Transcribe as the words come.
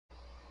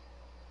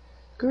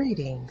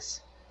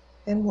Greetings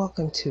and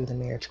welcome to the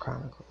Marriage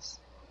Chronicles.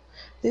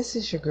 This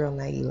is your girl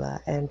Naila,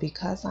 and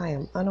because I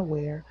am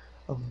unaware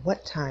of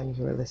what time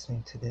you are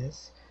listening to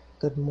this,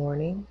 good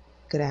morning,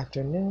 good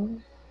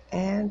afternoon,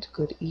 and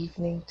good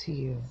evening to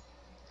you.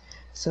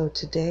 So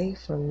today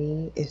for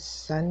me is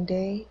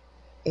Sunday,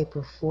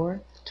 April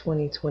 4th,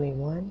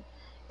 2021.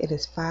 It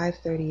is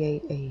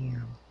 5:38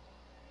 a.m.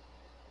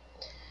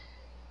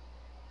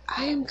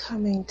 I am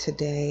coming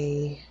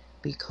today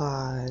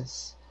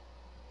because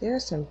there are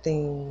some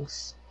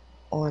things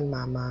on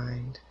my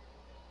mind.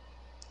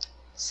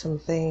 Some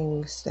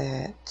things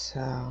that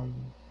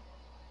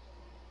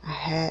I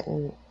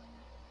hadn't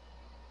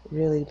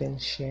really been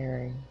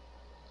sharing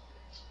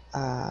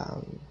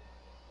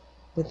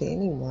with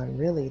anyone.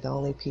 Really, the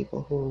only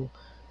people who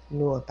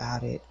knew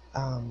about it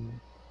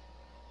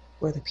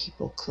were the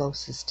people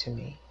closest to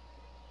me.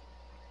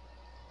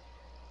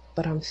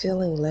 But I'm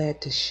feeling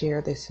led to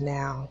share this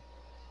now,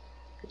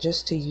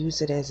 just to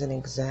use it as an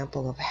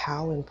example of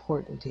how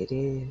important it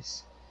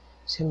is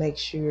to make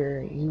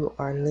sure you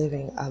are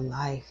living a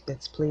life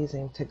that's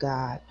pleasing to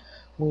God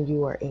when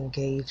you are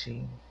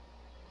engaging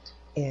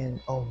in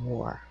a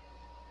war,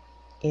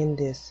 in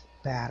this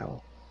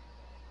battle.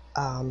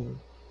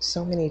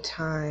 So many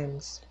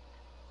times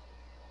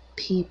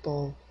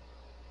people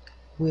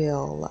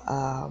will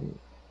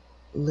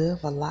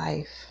live a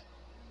life,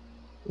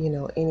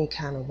 any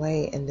kind of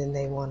way, and then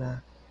they want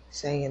to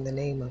say in the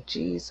name of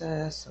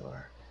Jesus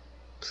or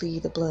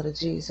plead the blood of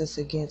Jesus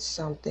against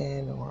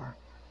something or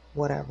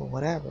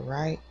whatever,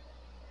 right?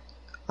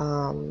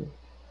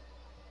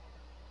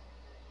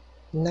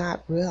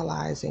 Not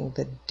realizing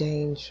the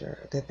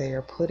danger that they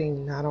are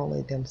putting not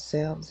only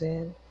themselves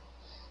in,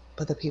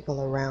 but the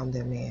people around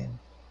them in.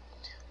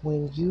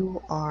 When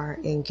you are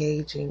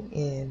engaging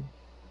in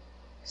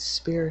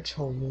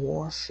spiritual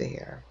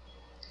warfare,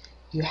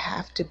 you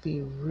have to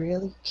be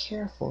really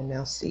careful.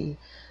 Now, see,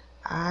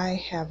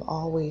 I have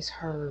always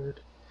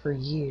heard for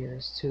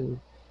years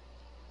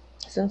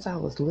since I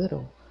was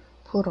little,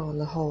 put on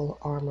the whole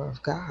armor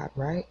of God,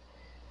 right?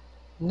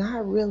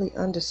 Not really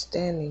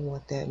understanding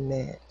what that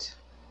meant.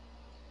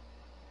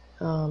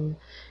 And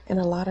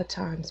a lot of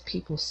times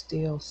people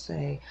still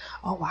say,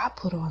 oh, I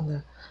put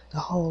on the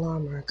whole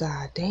armor of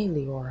God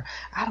daily, or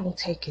I don't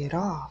take it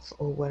off,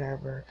 or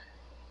whatever.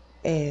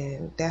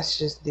 And that's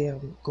just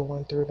them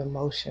going through the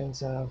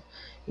motions of,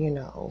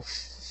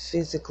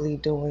 physically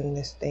doing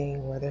this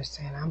thing where they're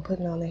saying, I'm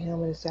putting on the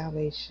helmet of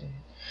salvation.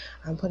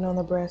 I'm putting on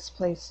the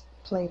breastplate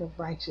of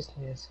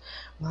righteousness.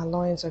 My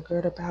loins are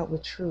girded about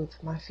with truth.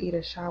 My feet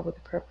are shod with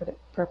the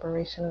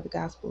preparation of the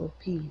gospel of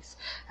peace.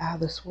 I have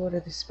the sword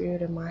of the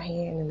Spirit in my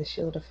hand and the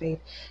shield of faith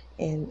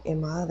in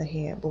my other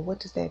hand. But what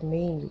does that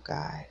mean, you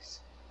guys?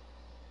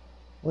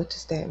 What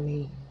does that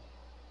mean?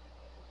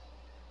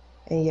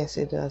 And yes,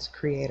 it does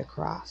create a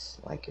cross.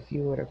 Like if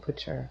you were to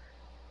put your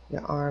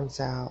arms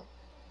out,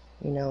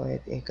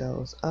 it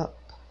goes up,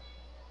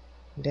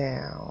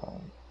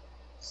 down,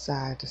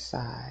 side to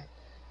side.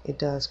 It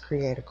does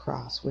create a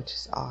cross, which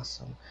is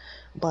awesome.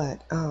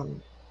 But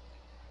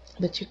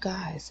you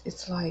guys,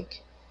 it's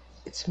like,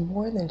 it's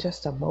more than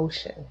just a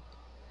motion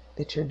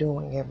that you're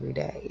doing every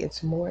day.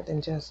 It's more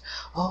than just,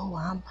 oh,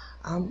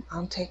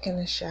 I'm taking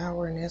a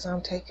shower, and as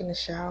I'm taking a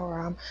shower,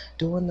 I'm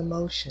doing the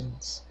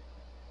motions.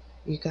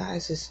 You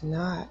guys, it's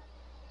not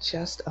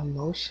just a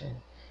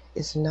motion.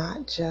 It's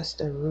not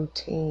just a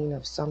routine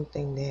of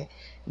something that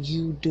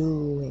you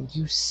do and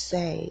you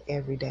say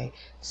every day.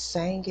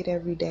 Saying it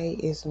every day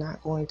is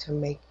not going to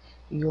make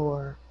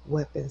your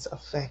weapons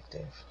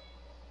effective.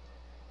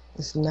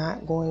 It's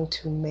not going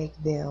to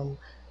make them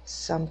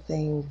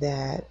something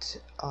that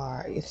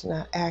it's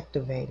not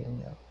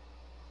activating them.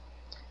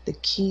 The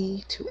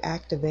key to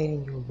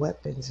activating your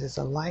weapons is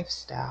a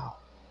lifestyle.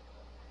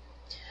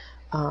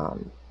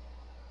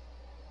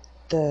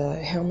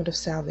 The helmet of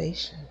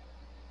salvation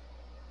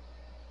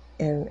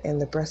and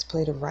the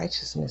breastplate of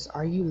righteousness.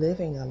 Are you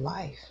living a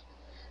life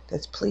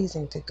that's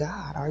pleasing to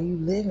God? Are you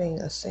living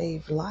a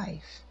saved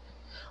life?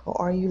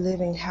 Or are you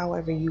living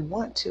however you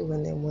want to,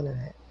 and then when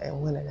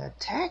an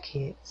attack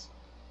hits,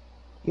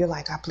 you're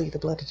like, I plead the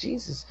blood of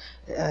Jesus.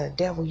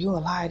 Devil, you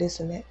a lie, this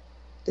and that.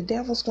 The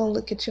devil's going to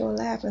look at you and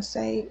laugh and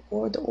say,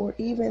 or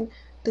even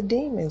the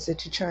demons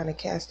that you're trying to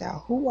cast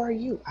out, who are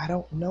you? I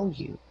don't know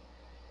you.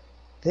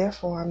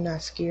 Therefore, I'm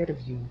not scared of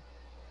you.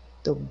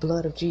 The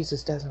blood of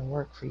Jesus doesn't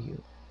work for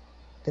you.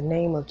 The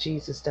name of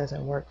Jesus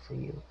doesn't work for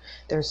you.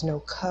 There's no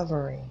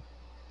covering.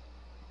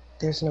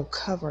 There's no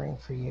covering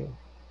for you.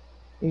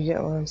 You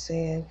get what I'm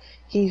saying?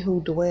 He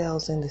who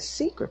dwells in the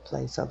secret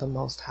place of the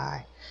Most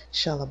High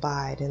shall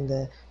abide in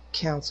the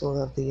counsel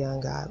of the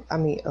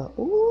ungodly.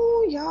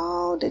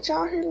 Y'all, did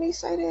y'all hear me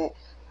say that?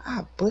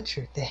 I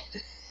butchered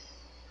that.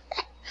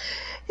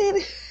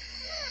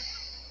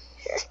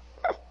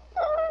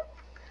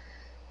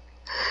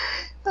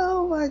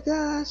 Oh my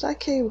gosh, I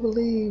can't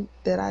believe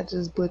that I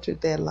just butchered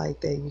that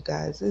like that, you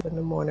guys. It's in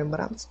the morning, but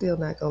I'm still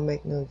not going to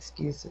make no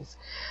excuses.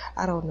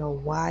 I don't know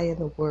why in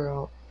the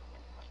world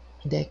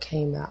that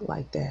came out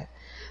like that.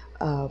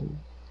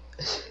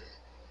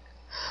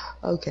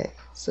 Okay,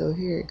 so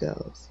here it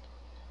goes.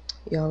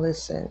 Y'all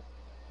listen.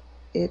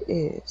 It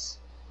is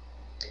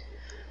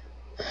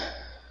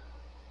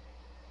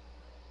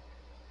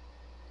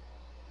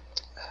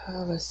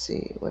let's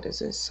see, what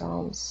is it?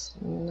 Psalms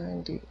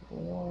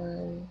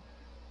 91.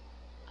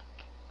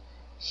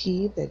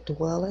 He that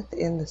dwelleth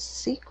in the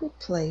secret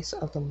place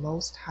of the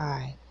Most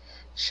High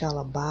shall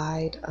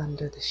abide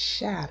under the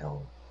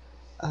shadow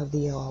of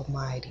the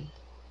Almighty.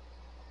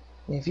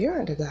 And if you're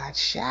under God's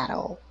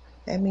shadow,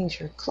 that means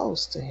you're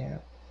close to Him,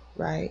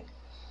 right?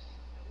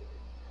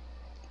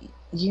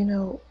 You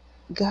know,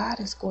 God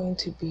is going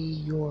to be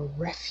your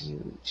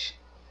refuge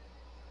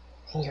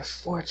and your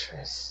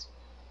fortress,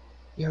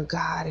 your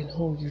God in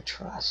whom you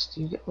trust.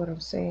 You get what I'm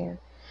saying?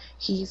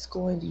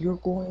 You're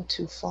going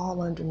to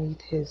fall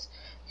underneath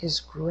his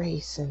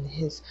grace and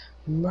his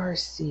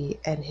mercy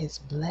and his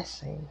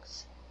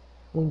blessings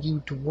when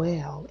you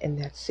dwell in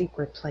that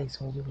secret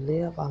place, when you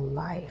live a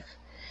life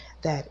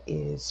that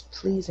is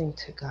pleasing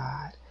to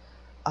God,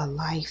 a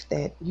life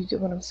that, you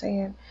get what I'm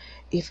saying?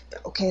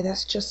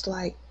 That's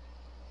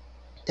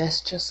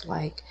just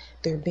like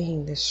there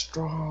being this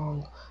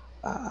strong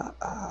uh,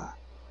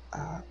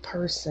 uh,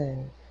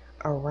 person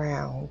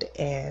around,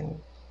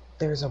 and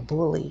there's a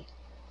bully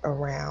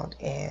around,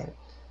 and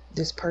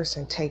this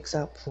person takes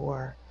up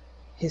for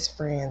his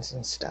friends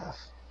and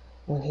stuff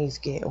when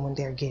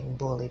they're getting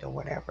bullied or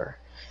whatever.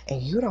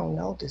 And you don't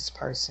know this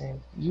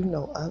person. You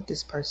know of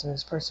this person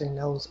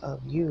knows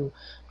of you,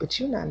 but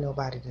you're not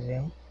nobody to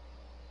them.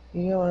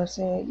 You know what I'm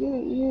saying?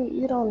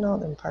 You don't know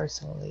them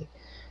personally.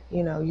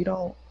 You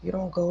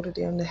don't go to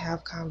them to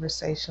have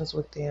conversations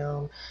with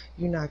them.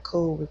 You're not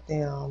cool with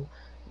them.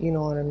 You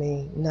know what I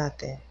mean?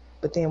 Nothing.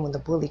 But then when the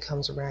bully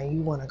comes around,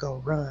 you want to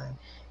go run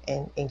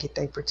and get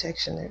their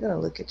protection. They're gonna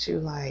look at you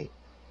like,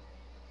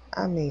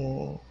 I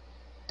mean,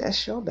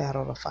 that's your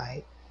battle to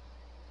fight.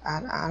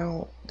 I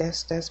don't.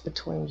 That's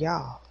between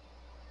y'all.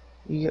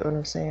 You get what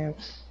I'm saying?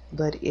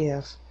 But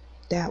if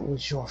that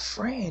was your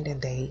friend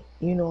and they,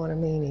 you know what I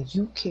mean, and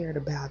you cared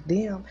about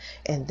them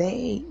and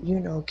they,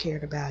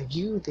 cared about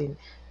you, then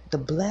the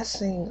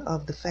blessing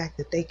of the fact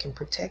that they can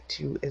protect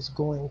you is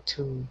going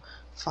to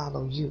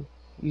follow you.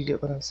 You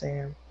get what I'm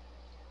saying?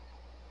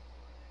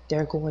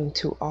 They're going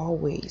to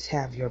always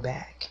have your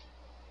back.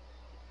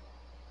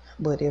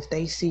 But if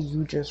they see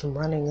you just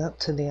running up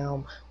to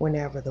them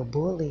whenever the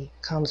bully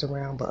comes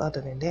around, but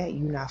other than that,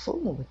 you're not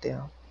fooling with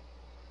them,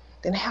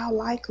 then how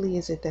likely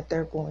is it that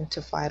they're going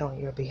to fight on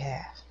your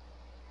behalf?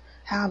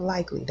 How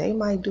likely? They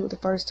might do it the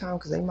first time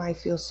because they might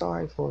feel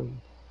sorry for you,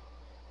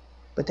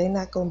 but they're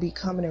not going to be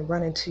coming and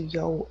running to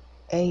your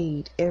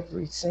aid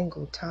every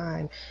single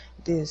time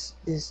this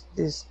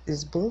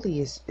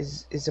bully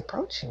is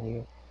approaching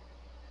you.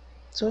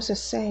 So it's the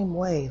same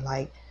way,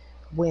 like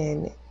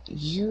when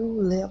you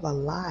live a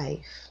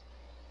life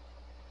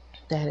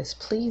that is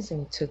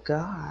pleasing to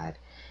God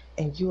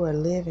and you are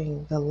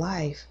living the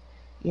life,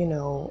 you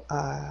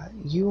are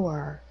you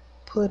are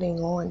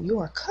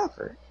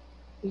covered.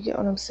 You get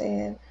what I'm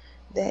saying?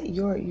 That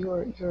you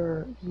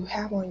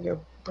have on your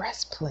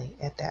breastplate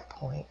at that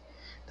point,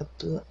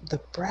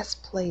 the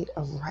breastplate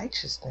of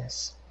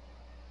righteousness,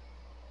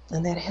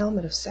 and that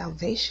helmet of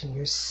salvation.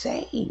 You're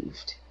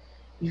saved,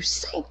 you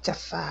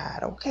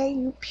sanctified, okay?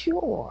 You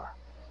pure.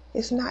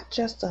 It's not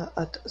just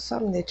a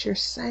something that you're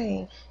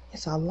saying.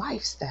 It's a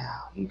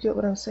lifestyle. You get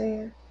what I'm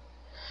saying?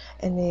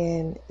 And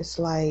then it's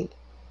like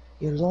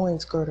your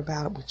loins girt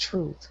about with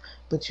truth,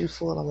 but you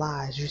full of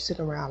lies. You sit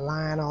around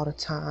lying all the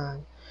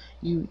time.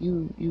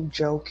 You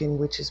joking,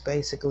 which is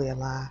basically a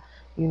lie.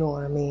 You know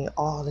what I mean?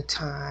 All the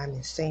time,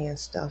 and saying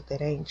stuff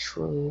that ain't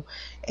true,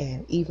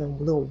 and even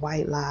little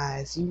white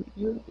lies.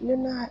 You're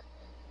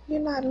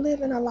not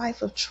living a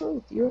life of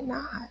truth. You're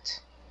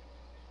not.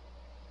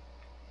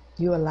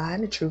 You're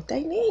lying. The truth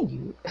ain't in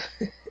you.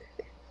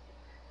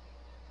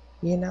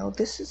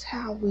 This is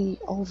how we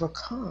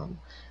overcome.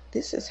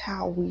 This is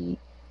how we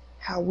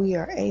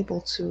are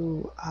able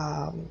to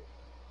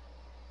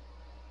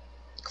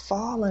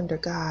fall under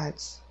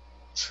God's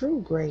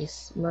true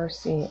grace,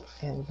 mercy,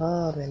 and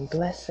love, and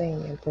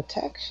blessing, and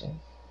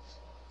protection.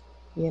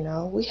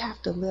 We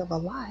have to live a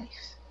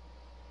life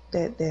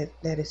that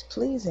is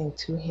pleasing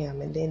to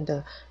Him, and then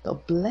the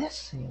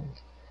blessing,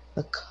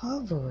 the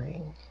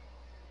covering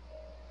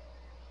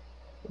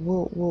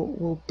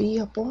will be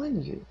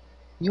upon you.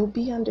 You'll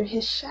be under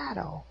His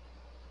shadow,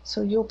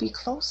 so you'll be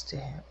close to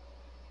Him.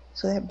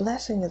 So that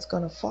blessing is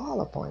going to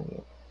fall upon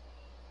you.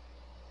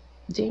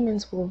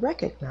 Demons will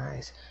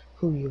recognize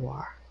who you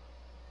are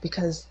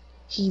because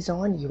He's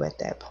on you at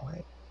that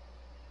point.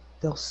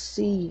 They'll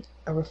see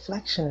a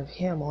reflection of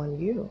Him on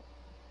you.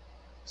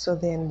 So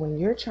then when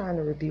you're trying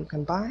to rebuke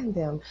and bind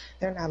them,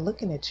 they're not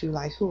looking at you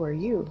like, who are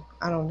you?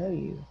 I don't know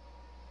you.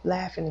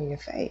 Laughing in your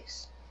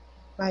face.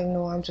 Like,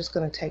 no, I'm just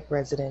going to take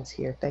residence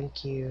here.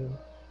 Thank you.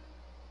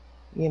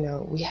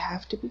 We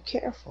have to be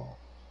careful.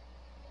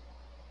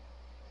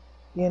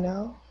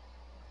 And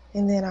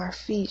then our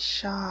feet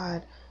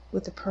shod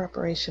with the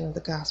preparation of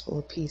the gospel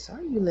of peace?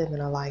 Are you living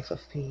a life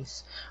of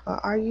peace? Or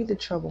are you the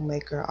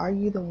troublemaker? Are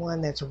you the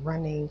one that's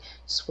running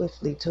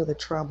swiftly to the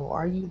trouble?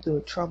 Are you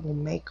the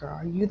troublemaker?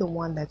 Are you the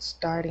one that's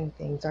starting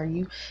things? Are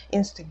you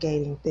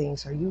instigating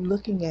things? Are you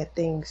looking at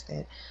things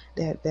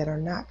that are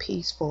not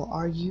peaceful?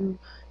 Are you,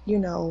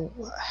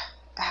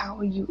 how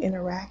are you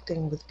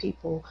interacting with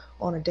people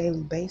on a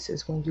daily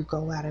basis when you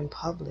go out in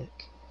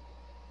public?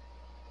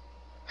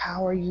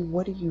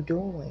 What are you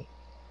doing?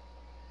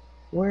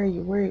 Where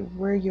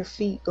are your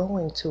feet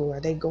going to? Are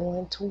they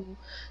going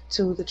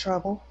to the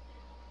trouble?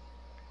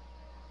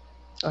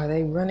 Are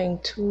they running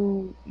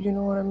to, you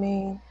know what I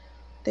mean?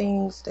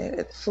 Things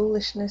that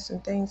foolishness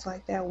and things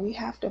like that. We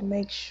have to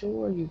make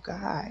sure, you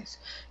guys,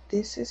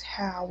 this is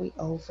how we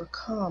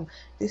overcome.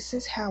 This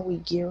is how we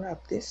gear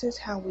up. This is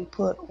how we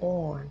put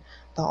on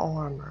the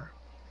armor.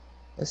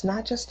 It's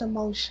not just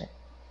emotion.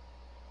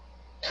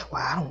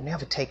 Well, I don't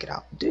never take it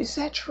off. Is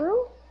that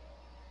true?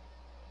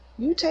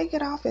 You take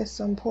it off at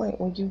some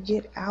point when you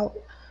get out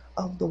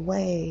of the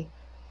way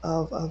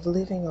of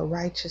living a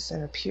righteous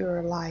and a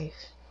pure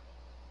life.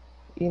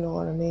 You know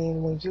what I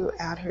mean? When you're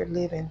out here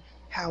living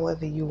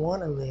however you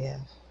want to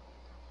live,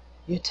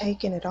 you're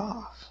taking it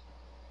off.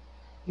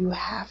 You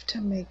have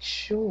to make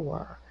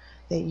sure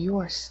that you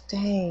are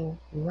staying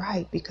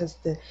right, because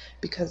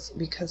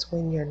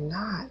when you're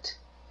not,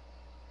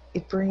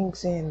 it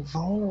brings in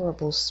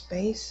vulnerable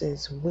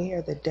spaces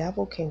where the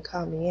devil can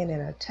come in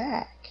and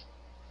attack.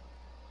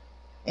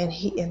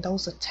 And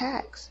those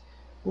attacks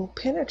will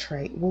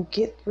penetrate, will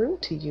get through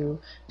to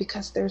you,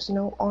 because there's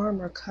no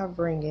armor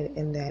covering it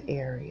in that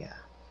area.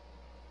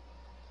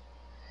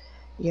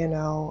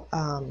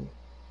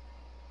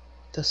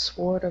 The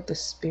sword of the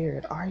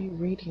Spirit. Are you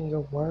reading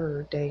your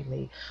word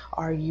daily?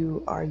 Are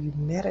you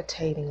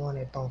meditating on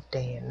it both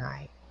day and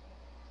night?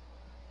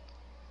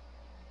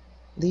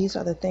 These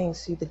are the things.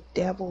 See, the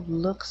devil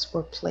looks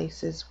for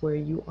places where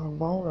you are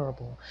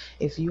vulnerable.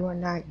 If you are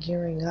not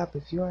gearing up,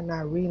 if you are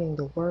not reading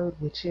the word,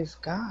 which is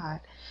God,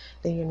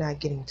 then you're not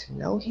getting to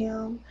know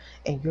him,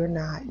 and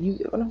you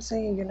get what I'm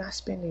saying? You're not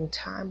spending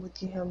time with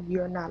him.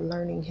 You're not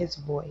learning his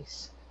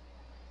voice.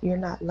 You're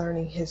not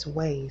learning his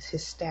ways,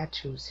 his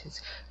statutes,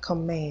 his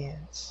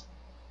commands.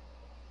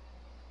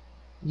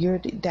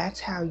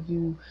 That's how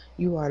you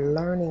are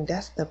learning.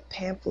 That's the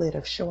pamphlet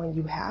of showing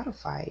you how to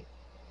fight,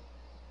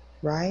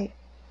 right?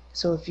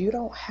 So if you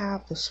don't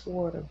have the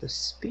sword of the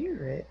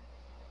Spirit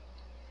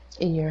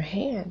in your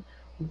hand,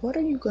 what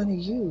are you going to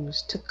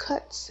use to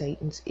cut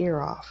Satan's ear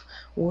off?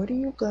 What are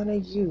you going to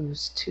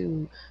use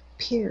to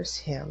pierce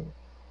him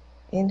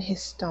in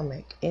his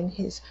stomach, in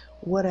his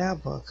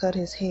whatever, cut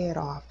his head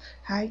off?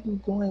 How are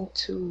you going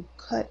to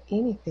cut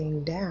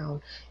anything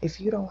down if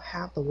you don't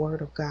have the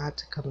word of God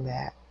to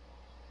combat?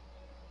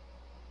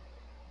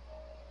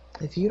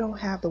 If you don't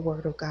have the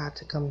word of God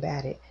to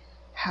combat it,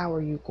 how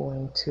are you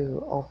going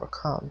to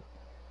overcome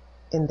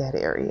in that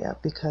area?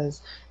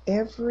 Because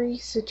every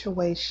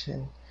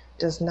situation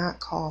does not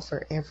call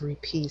for every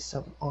piece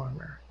of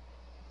armor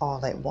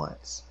all at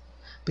once.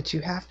 But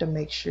you have to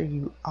make sure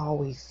you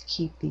always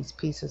keep these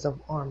pieces of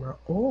armor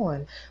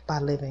on by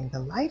living the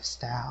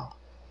lifestyle,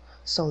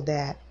 so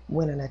that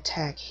when an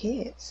attack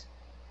hits,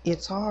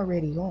 it's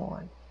already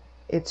on.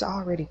 It's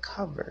already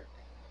covered.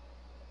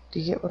 Do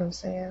you get what I'm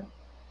saying?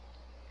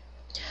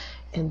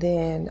 And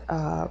then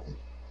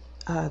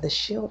the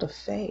shield of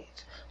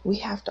faith. We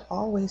have to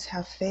always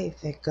have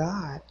faith that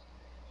God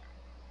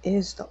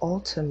is the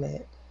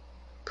ultimate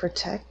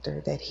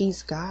protector, that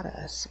he's got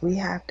us. We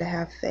have to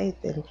have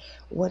faith in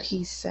what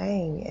he's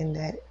saying, and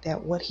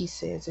that what he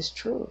says is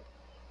true.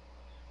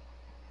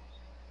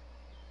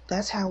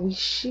 That's how we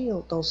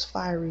shield those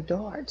fiery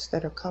darts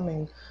that are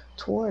coming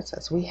towards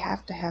us. We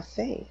have to have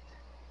faith.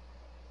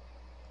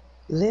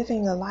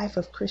 Living a life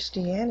of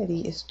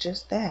Christianity is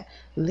just that,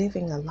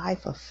 living a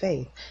life of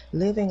faith,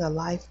 living a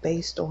life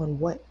based on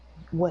what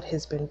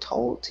has been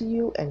told to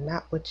you and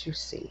not what you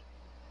see.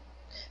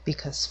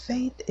 Because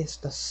faith is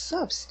the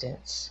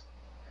substance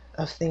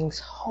of things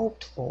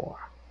hoped for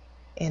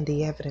and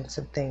the evidence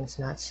of things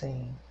not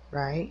seen,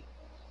 right?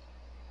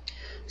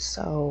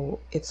 So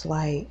it's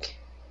like,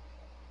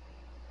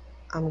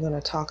 I'm going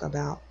to talk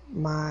about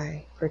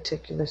my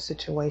particular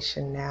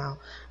situation now.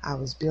 I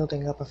was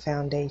building up a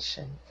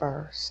foundation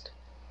first.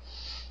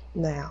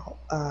 Now,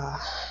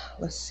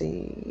 let's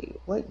see,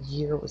 what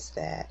year was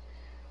that?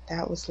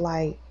 That was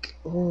like,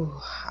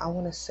 I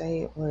want to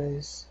say it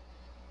was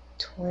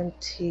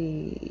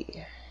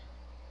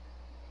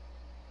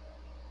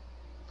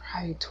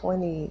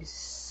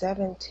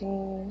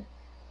 2017.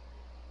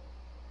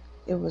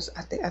 It was,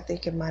 I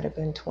think it might have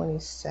been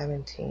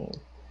 2017.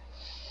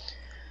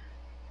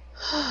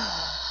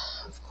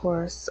 Of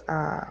course,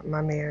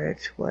 my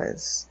marriage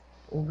was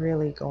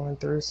really going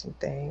through some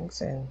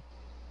things, and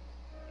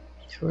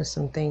there were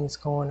some things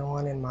going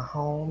on in my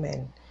home,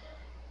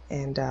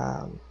 and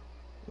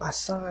my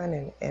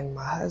son and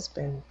my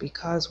husband,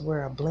 because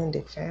we're a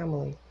blended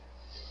family,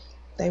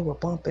 they were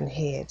bumping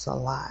heads a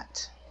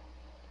lot.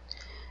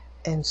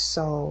 And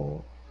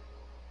so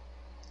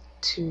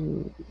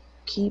to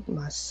keep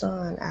my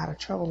son out of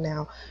trouble.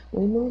 Now,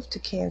 we moved to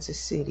Kansas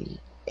City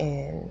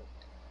in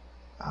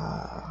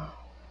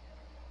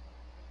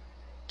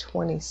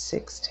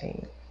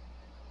 2016.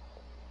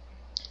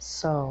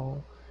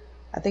 So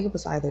I think it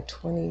was either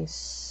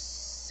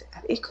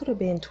it could have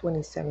been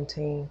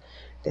 2017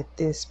 that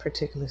this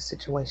particular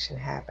situation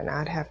happened.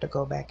 I'd have to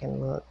go back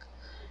and look.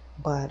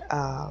 But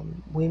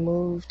we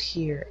moved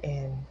here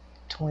in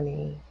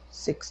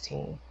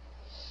 2016.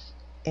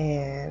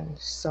 And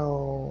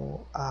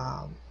so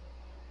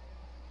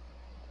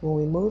when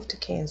we moved to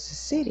Kansas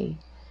City,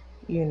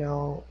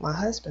 my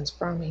husband's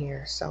from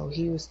here, so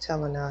he was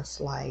telling us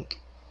like,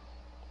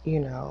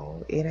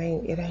 it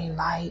ain't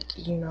like,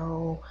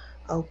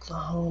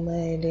 Oklahoma,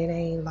 and it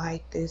ain't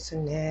like this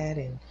and that,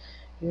 and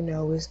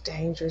it's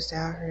dangerous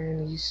out here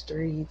in these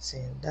streets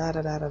and da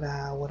da da da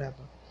da,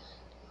 whatever.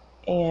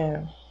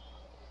 And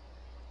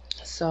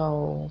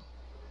so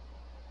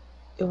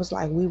it was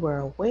like we were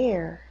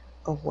aware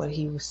of what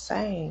he was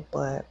saying,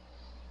 but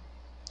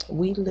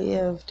we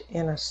lived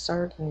in a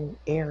certain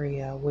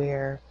area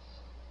where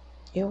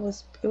it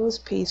was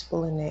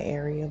peaceful in that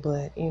area,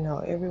 but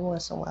every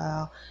once in a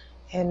while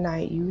at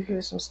night you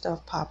hear some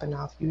stuff popping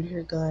off, you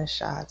hear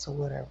gunshots or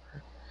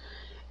whatever.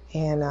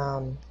 And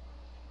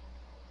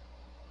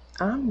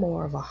I'm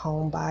more of a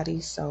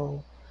homebody,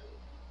 so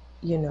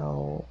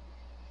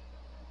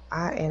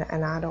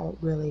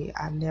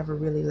I never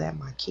really let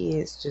my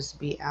kids just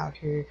be out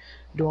here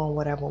doing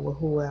whatever with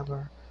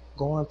whoever,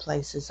 going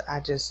places.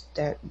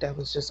 That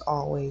was just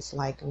always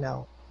like,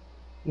 no,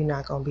 you're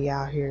not gonna be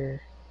out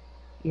here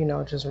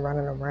just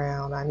running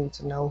around. I need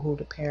to know who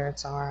the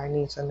parents are. I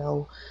need to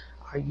know,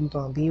 are you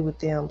going to be with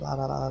them, blah,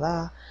 blah, blah,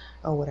 blah,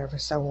 or whatever.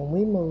 So when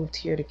we moved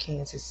here to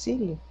Kansas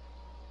City,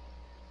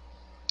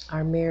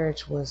 our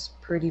marriage was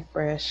pretty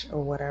fresh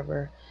or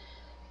whatever.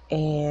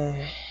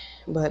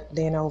 But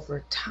then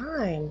over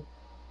time,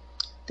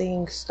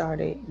 things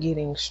started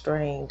getting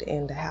strained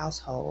in the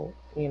household,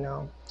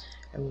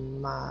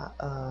 and my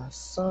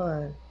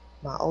son,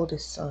 my older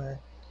son,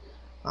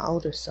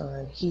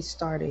 he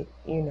started,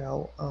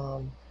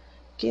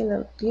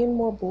 getting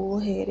more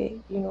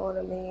bullheaded, you know what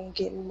I mean?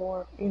 Getting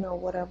more,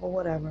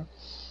 whatever.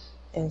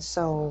 And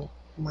so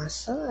my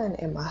son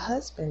and my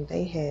husband,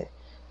 they had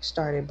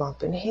started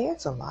bumping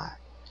heads a lot.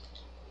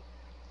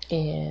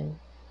 And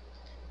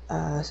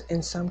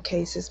in some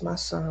cases, my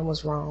son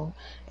was wrong,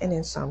 and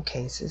in some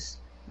cases,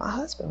 my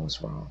husband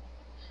was wrong.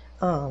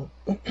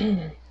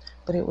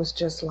 But it was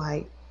just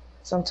like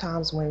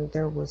sometimes when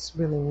there was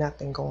really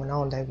nothing going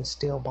on, they were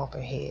still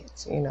bumping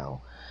heads,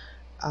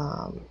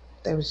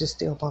 they was just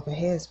still bumping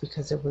heads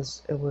because it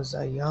was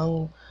a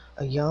young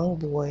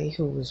boy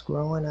who was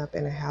growing up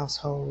in a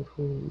household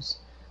who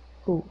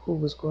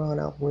was growing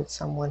up with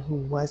someone who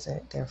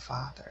wasn't their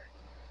father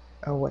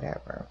or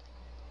whatever,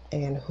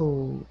 and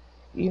who,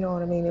 you know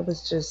what I mean? It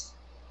was just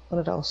one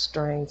of those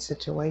strange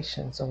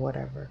situations or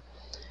whatever.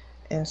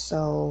 And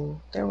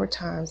so there were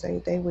times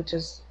they would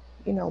just,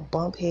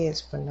 bump heads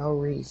for no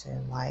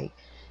reason. Like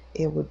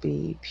it would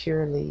be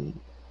purely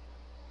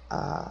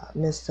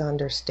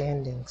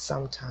misunderstanding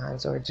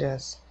sometimes, or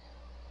just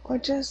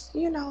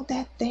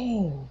that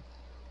thing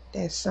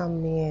that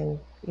some men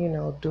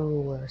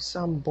do, or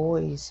some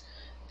boys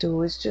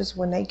do. It's just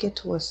when they get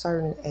to a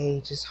certain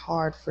age, it's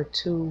hard for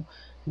two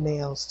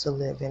males to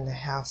live in the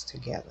house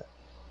together.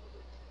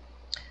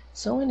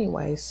 So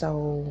anyway,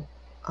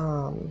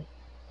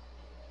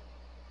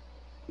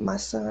 my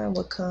son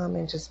would come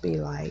and just be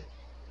like,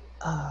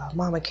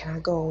 Mama, can I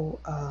go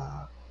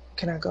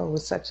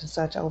with such and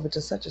such over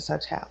to such and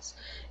such house?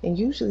 And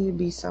usually it'd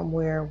be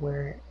somewhere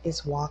where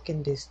it's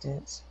walking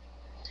distance.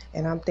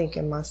 And I'm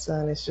thinking my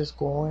son is just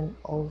going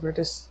over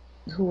to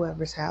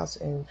whoever's house,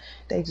 and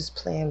they just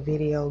playing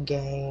video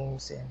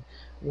games and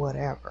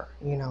whatever,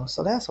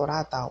 So that's what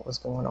I thought was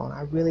going on.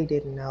 I really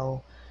didn't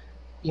know,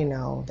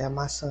 that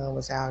my son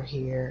was out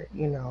here,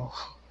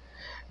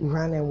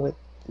 running with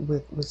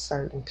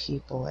certain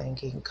people and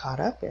getting caught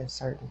up in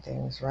certain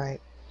things,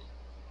 right?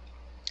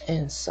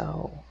 And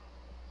so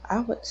I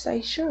would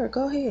say, sure,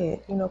 go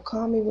ahead,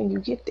 call me when you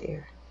get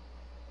there,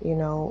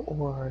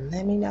 or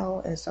let me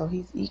know. And so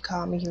he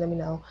called me, he let me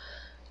know,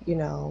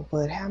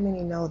 but how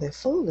many know that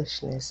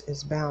foolishness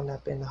is bound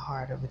up in the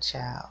heart of a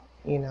child?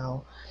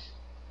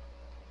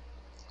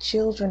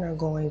 Children are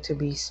going to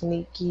be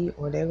sneaky,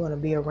 or they're going to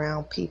be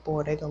around people,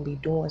 or they're going to be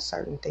doing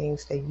certain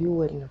things that you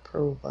wouldn't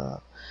approve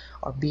of,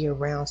 or be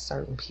around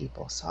certain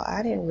people. So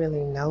I didn't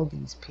really know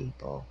these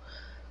people,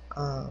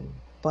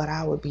 but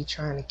I would be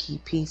trying to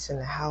keep peace in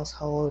the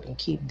household and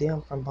keep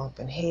them from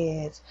bumping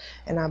heads.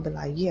 And I'd be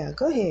like, yeah,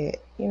 go ahead,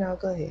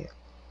 go ahead.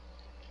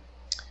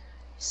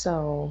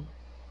 So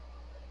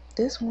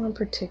this one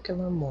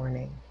particular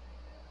morning,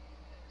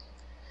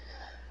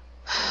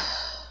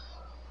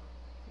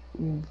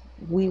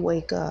 we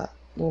wake up,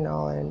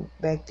 and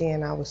back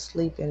then I was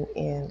sleeping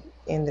in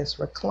this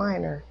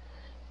recliner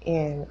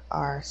in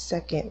our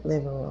second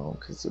living room,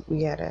 because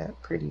we had a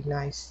pretty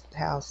nice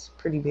house,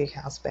 pretty big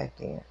house back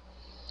then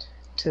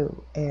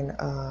too. And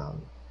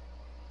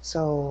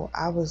so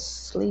I was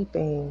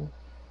sleeping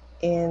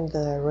in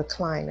the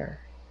recliner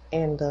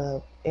in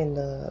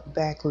the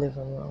back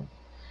living room,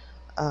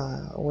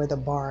 where the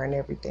bar and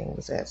everything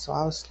was at. So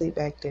I was asleep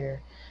back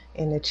there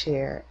in the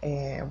chair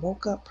and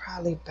woke up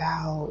probably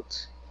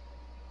about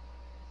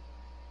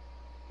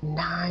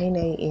 9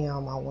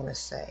 a.m. I want to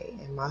say.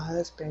 And my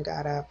husband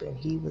got up and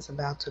he was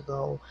about to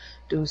go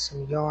do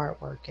some yard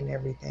work and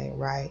everything,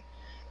 right?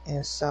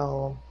 And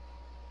so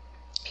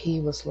he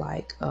was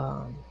like,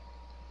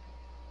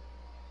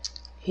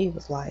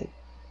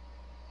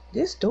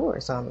 this door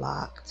is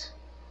unlocked.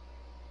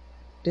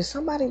 Did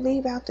somebody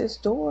leave out this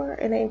door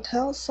and then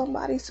tell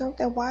somebody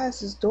something? Why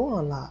is this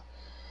door unlocked?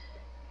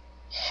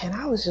 And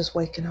I was just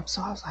waking up,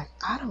 so I was like,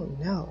 I don't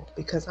know,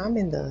 because I'm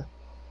in the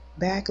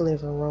back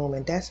living room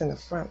and that's in the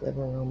front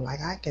living room. Like,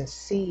 I can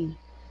see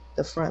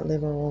the front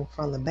living room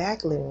from the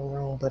back living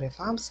room, but if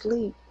I'm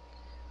asleep,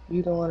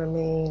 you know what I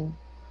mean,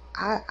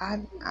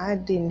 I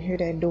didn't hear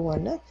that door or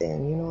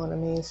nothing, you know what I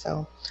mean?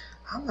 So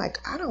I'm like,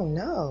 I don't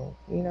know,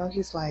 you know.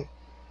 He's like,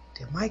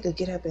 did Micah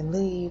get up and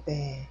leave?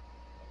 And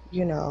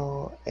you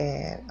know,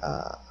 and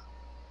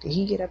did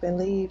he get up and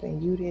leave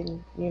and you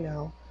didn't, you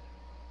know?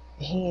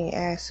 He ain't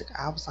asked.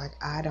 I was like,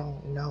 I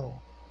don't know.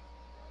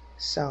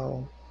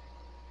 So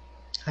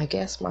I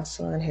guess my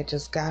son had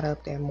just got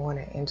up that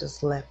morning and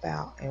just left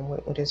out and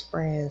went with his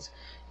friends,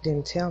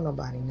 didn't tell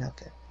nobody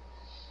nothing.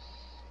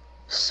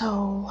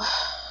 So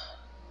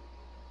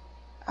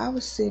I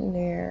was sitting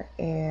there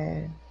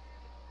and,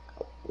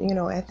 you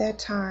know, at that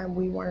time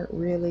we weren't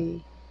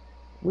going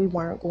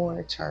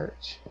to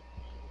church.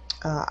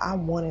 I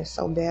wanted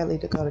so badly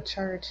to go to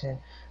church, and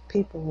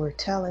people were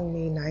telling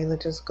me,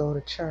 Nyla, just go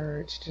to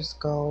church, just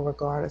go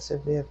regardless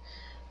of if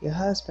your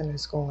husband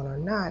is going or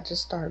not,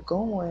 just start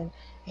going.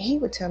 And he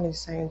would tell me the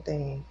same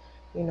thing.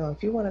 You know,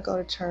 if you want to go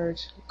to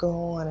church, go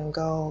on and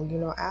go. You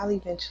know, I'll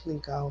eventually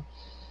go.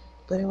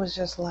 But it was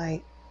just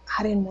like,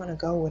 I didn't want to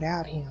go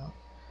without him.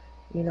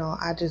 You know,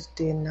 I just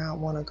did not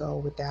want to go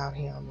without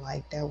him.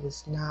 Like, that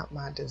was not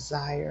my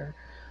desire.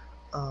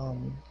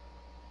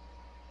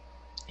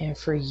 And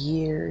for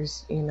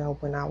years, you know,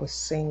 when I was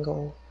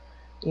single,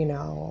 you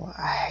know,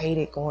 I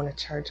hated going to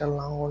church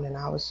alone, and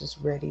I was just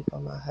ready for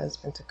my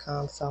husband to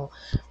come. So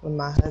when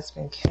my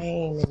husband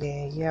came, and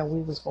then, yeah,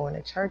 we was going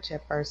to church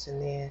at first,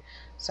 and then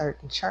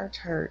certain church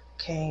hurt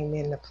came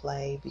into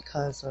play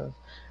because of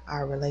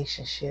our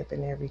relationship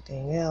and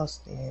everything else.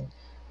 Then,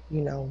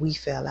 you know, we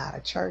fell out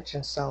of church,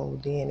 and so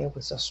then it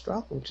was a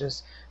struggle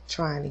just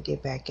trying to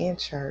get back in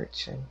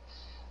church and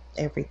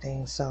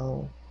everything.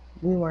 So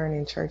we weren't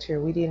in church here.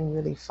 We didn't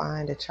really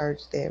find a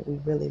church that we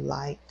really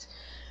liked,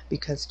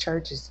 because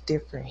church is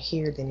different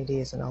here than it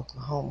is in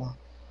Oklahoma.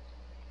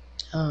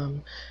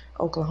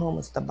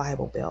 Oklahoma's the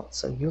Bible Belt,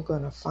 so you're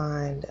going to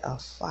find a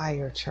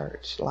fire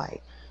church,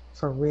 like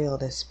for real,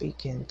 that's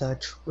speaking the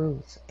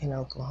truth in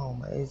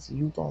Oklahoma. Is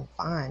you going to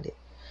find it.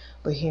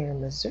 But here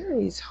in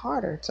Missouri, it's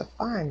harder to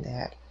find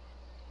that.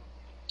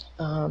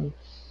 And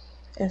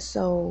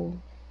so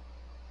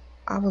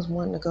I was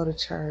wanting to go to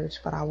church,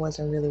 but I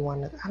wasn't really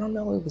wanting to. I don't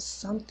know, it was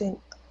something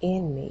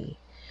in me.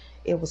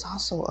 It was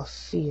also a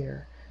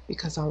fear,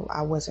 because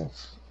I wasn't,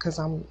 because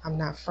I'm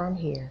not from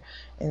here.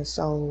 And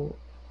so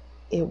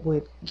it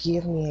would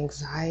give me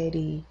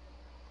anxiety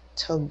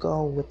to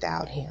go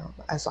without him.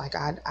 It's like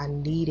I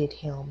needed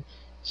him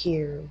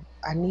here.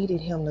 I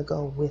needed him to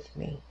go with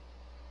me.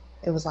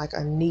 It was like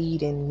a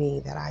need in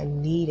me that I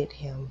needed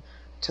him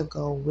to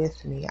go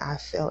with me. I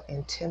felt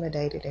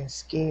intimidated and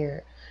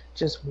scared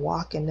just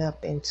walking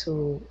up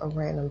into a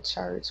random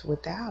church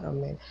without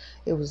him. And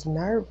it was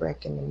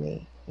nerve-wracking to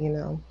me, you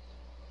know.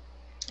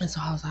 And so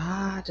I was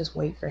like, just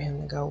wait for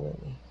him to go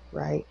with me,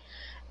 right?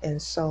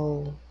 And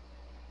so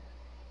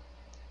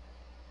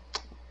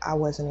I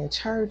wasn't in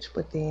church,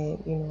 but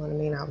then, you know what I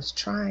mean, I was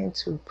trying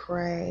to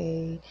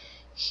pray,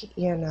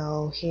 you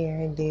know, here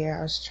and there.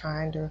 I was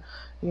trying to,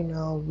 you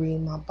know,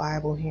 read my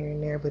Bible here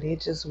and there, but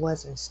it just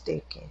wasn't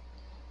sticking.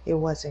 It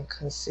wasn't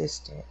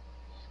consistent.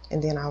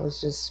 And then I was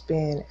just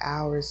spend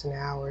hours and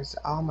hours,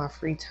 all my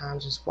free time,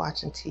 just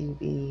watching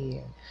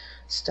TV and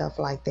stuff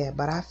like that.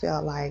 But I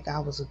felt like I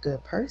was a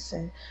good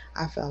person.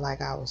 I felt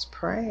like I was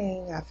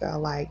praying. I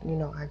felt like, you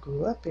know, I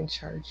grew up in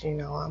church, you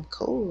know, I'm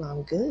cool,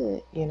 I'm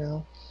good, you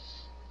know.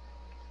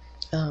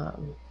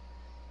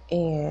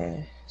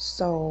 And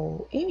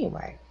so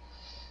anyway,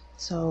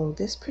 so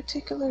this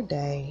particular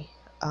day,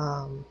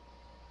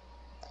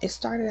 it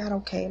started out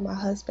okay. My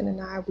husband and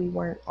I, we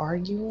weren't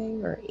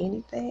arguing or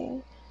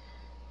anything.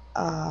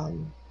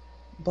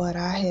 But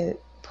I had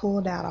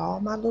pulled out all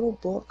my little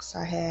books.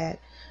 I had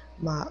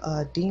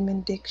my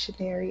demon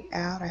dictionary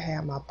out. I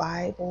had my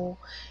Bible.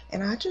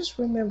 And I just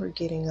remember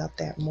getting up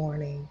that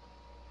morning.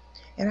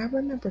 And I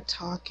remember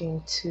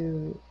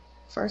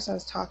first I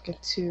was talking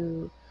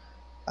to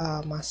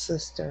my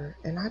sister.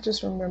 And I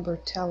just remember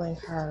telling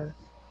her,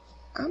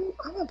 I'm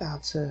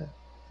about to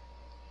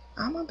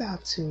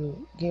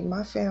get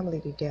my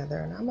family together,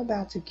 and I'm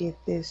about to get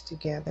this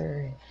together,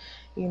 and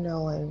you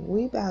know, and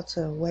we about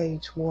to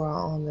wage war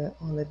on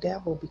the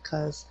devil,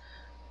 because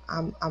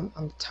I'm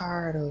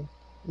tired of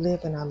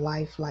living a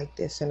life like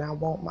this, and I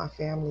want my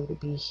family to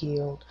be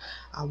healed.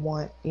 I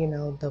want,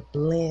 the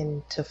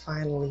blend to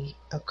finally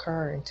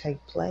occur and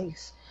take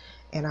place.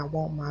 And I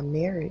want my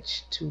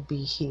marriage to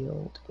be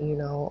healed. It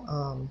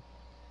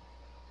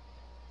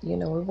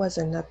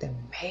wasn't nothing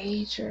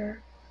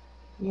major,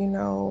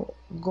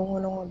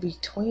 going on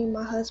between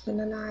my husband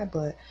and I,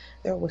 but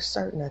there were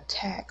certain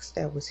attacks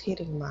that was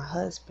hitting my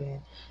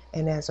husband,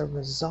 and as a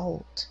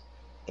result,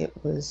 it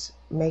was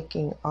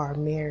making our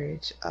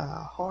marriage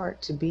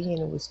hard to be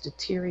in. It was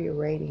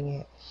deteriorating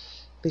it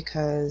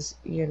because,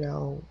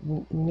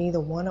 neither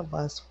one of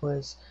us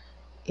was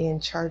in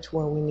church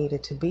where we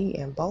needed to be,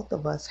 and both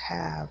of us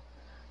have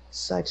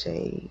such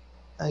a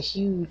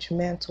huge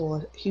mantle,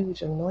 a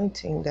huge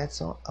anointing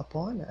that's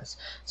upon us.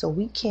 So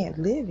we can't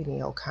live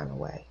any old kind of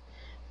way.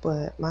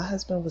 But my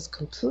husband was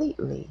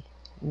completely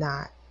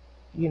not,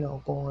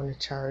 going to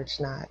church,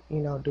 not,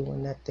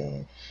 doing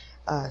nothing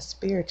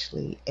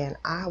spiritually. And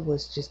I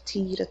was just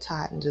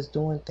teeter-tot and just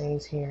doing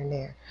things here and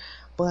there.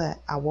 But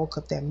I woke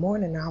up that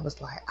morning and I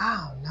was like,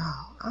 oh no,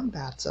 I'm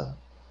about to,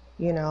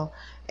 you know.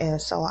 And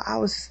so I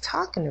was just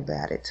talking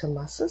about it to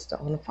my sister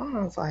on the phone.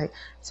 I was like,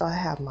 so I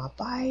have my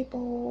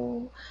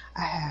Bible,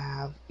 I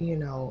have,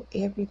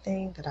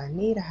 everything that I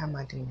need. I have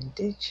my demon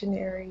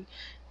dictionary,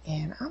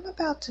 and I'm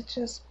about to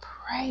just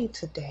pray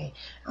today.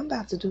 I'm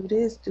about to do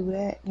this, do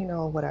that,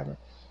 whatever.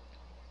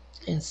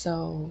 And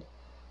so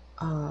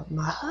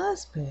my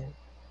husband,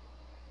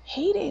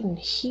 he didn't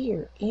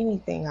hear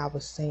anything I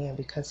was saying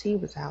because he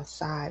was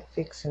outside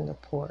fixing the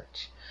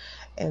porch.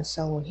 And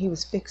so when he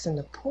was fixing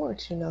the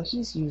porch,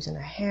 he's using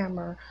a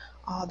hammer,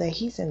 all that.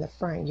 He's in the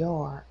front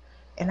yard,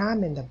 and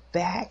I'm in the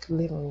back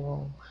living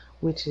room,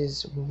 which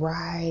is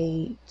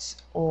right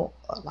on,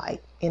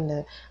 like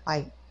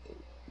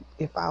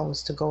if I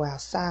was to go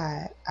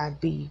outside,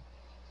 I'd be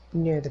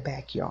near the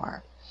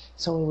backyard.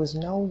 So it was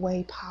no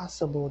way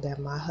possible that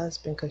my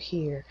husband could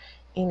hear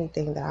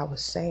anything that I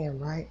was saying,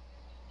 right?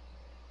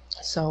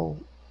 So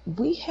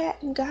we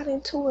hadn't got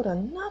into it or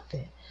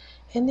nothing.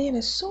 And then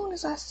as soon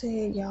as I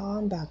said, y'all,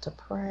 I'm about to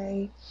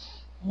pray,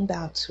 I'm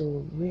about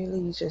to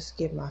really just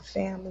get my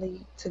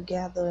family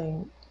together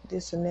and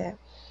this and that,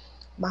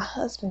 my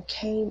husband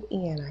came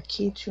in, I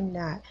kid you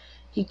not,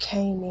 he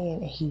came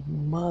in and he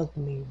mugged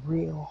me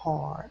real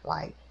hard.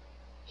 Like,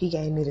 he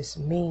gave me this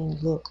mean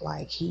look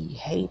like he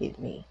hated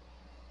me.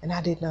 And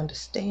I didn't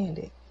understand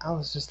it. I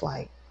was just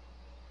like,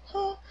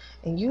 huh?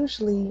 And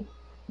usually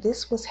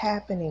this was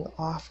happening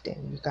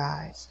often, you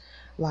guys.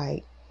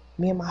 Like,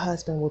 me and my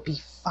husband would be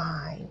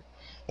fine,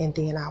 and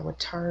then I would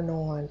turn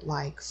on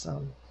like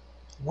some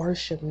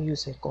worship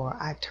music, or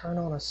I'd turn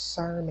on a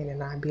sermon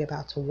and I'd be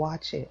about to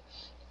watch it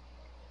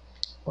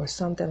or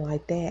something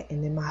like that,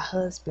 and then my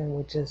husband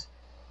would just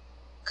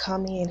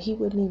come in. He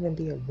wouldn't even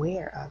be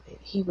aware of it.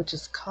 He would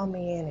just come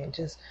in and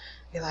just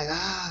be like,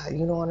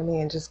 you know what I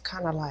mean? Just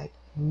kind of like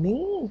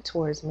mean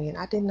towards me. And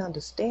I didn't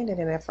understand it.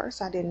 And at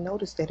first I didn't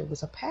notice that it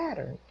was a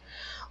pattern.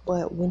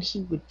 But when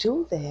he would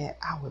do that,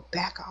 I would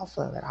back off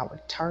of it. I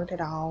would turn it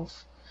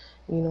off.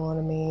 You know what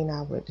I mean?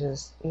 I would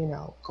just,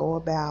 go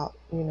about,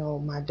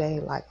 my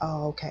day like,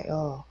 oh, okay,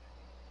 oh.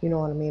 You know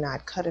what I mean?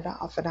 I'd cut it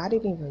off, and I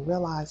didn't even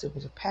realize it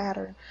was a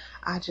pattern.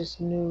 I just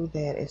knew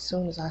that as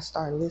soon as I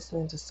started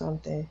listening to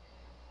something,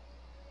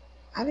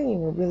 I didn't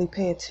even really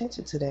pay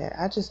attention to that.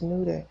 I just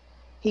knew that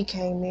he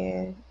came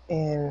in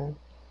and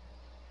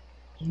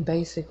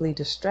basically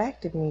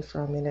distracted me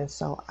from it, and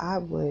so I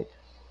would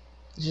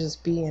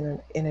just be in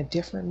a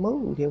different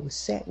mood. It would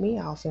set me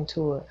off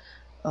into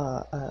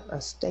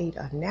a state,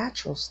 a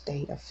natural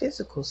state, a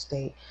physical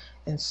state.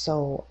 And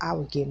so I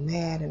would get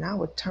mad and I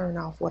would turn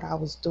off what I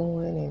was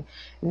doing, and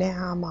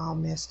now I'm all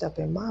messed up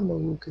in my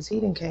mood because he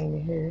didn't came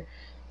in here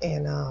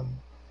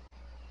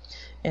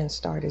and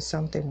started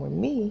something with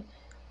me,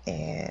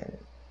 and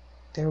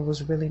there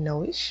was really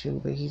no issue,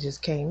 but he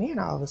just came in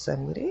all of a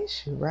sudden with an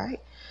issue, right?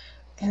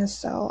 And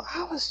so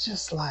I was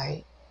just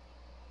like,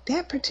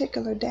 that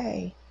particular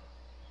day,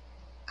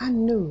 I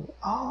knew,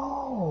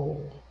 oh,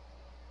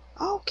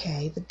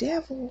 okay, the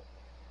devil,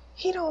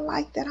 he don't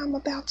like that I'm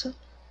about to,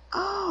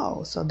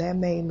 so that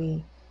made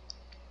me,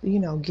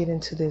 get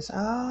into this,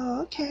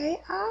 okay,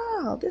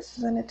 this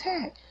is an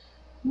attack.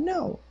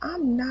 No,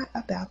 I'm not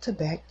about to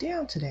back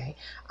down today.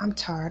 I'm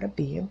tired of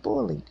being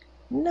bullied.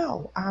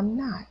 No, I'm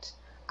not.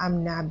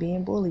 I'm not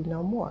being bullied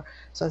no more.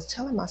 So I was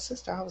telling my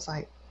sister, I was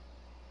like,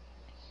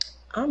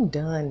 I'm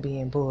done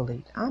being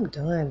bullied. I'm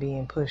done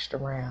being pushed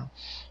around.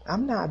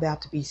 I'm not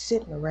about to be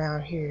sitting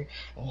around here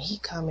and he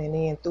coming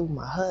in through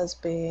my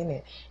husband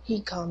and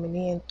he coming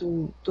in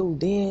through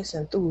this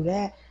and through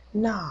that.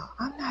 Nah,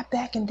 I'm not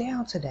backing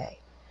down today.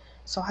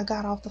 So I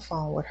got off the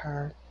phone with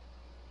her,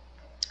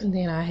 and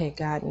then I had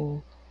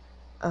gotten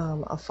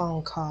a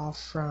phone call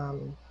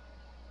from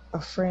a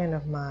friend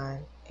of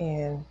mine,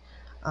 and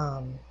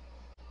um,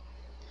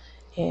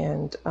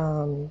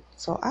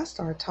 so I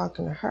started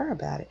talking to her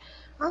about it.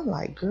 I'm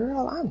like,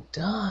 girl, I'm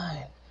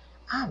done.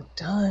 I'm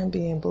done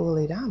being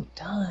bullied. I'm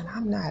done.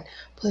 I'm not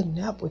putting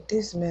up with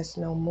this mess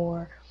no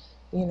more.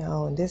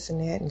 and this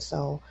and that. And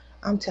so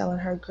I'm telling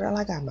her, girl,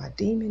 I got my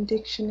demon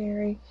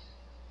dictionary.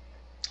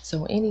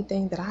 So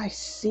anything that I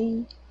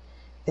see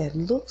that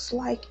looks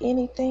like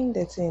anything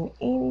that's in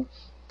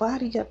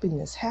anybody up in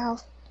this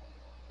house,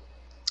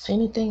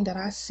 anything that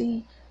I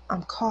see,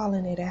 I'm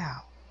calling it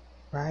out,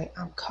 right?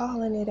 I'm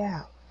calling it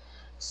out.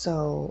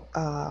 So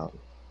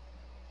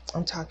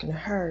I'm talking to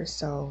her.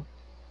 So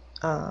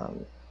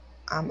um,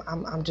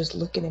 I'm just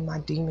looking in my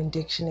demon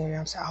dictionary.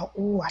 I'm saying,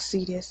 oh, I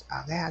see this.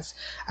 I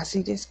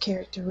see this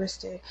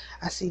characteristic.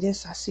 I see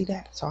this. I see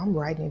that. So I'm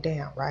writing it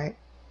down, right?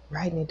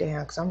 Writing it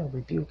down because I'm gonna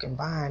rebuke and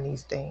bind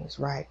these things,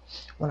 right?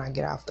 When I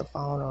get off the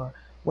phone or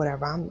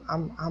whatever,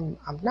 I'm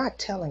not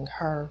telling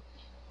her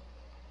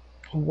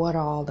what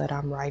all that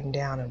I'm writing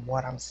down and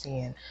what I'm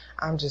seeing.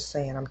 I'm just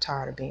saying I'm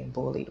tired of being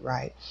bullied,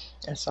 right?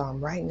 And so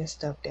I'm writing this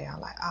stuff down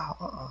like,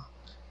 oh,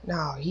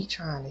 no, he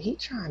trying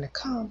to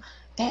come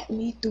at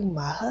me through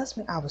my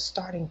husband. I was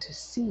starting to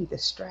see the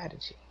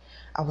strategy.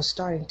 I was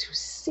starting to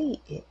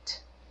see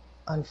it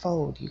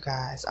unfold, you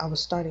guys. I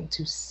was starting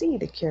to see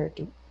the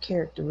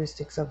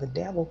characteristics of the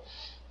devil,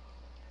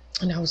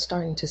 and I was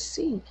starting to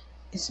see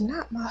it's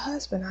not my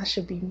husband I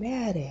should be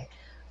mad at.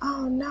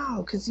 Oh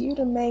no, because you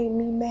done made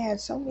me mad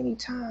so many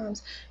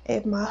times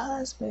at my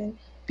husband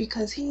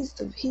because he's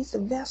the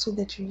vessel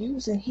that you're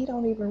using. He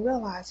don't even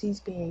realize he's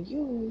being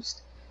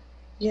used,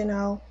 you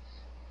know,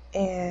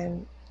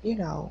 and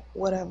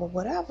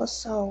whatever.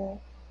 So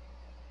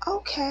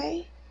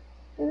okay,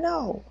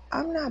 no,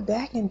 I'm not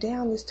backing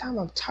down this time.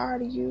 I'm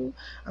tired of you.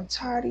 I'm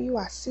tired of you.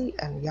 I see,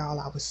 and y'all,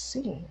 I was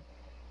seeing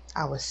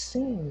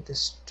the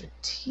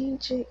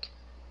strategic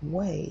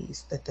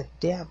ways that the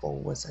devil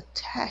was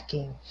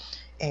attacking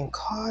and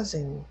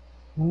causing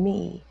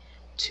me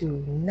to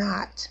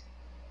not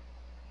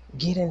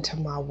get into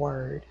my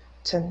word,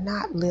 to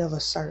not live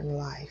a certain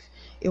life.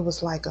 It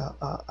was like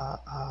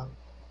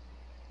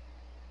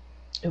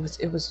it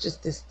was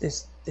just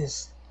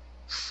this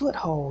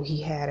foothold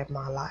he had in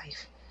my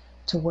life,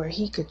 to where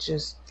he could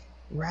just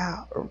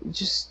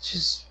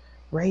just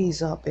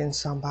raise up in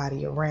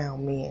somebody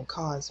around me and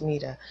cause me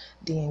to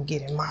then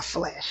get in my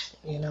flesh.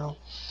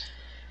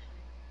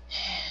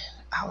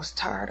 I was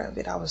tired of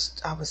it. I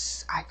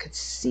could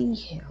see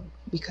him,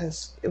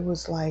 because it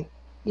was like,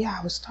 yeah,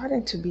 I was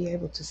starting to be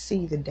able to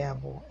see the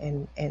devil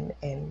and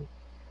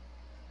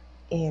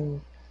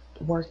in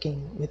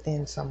working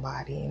within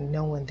somebody, and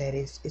knowing that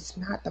it's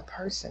not the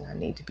person I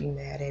need to be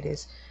mad at,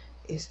 it's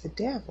the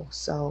devil.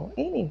 So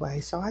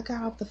anyway, so I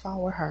got off the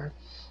phone with her.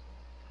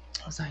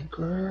 I was like,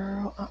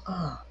 girl,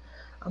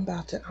 I'm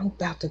about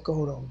to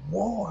go to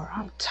war.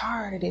 I'm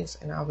tired of this.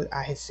 And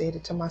I had said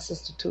it to my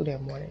sister too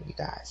that morning, you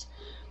guys.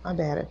 My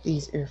bad if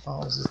these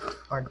earphones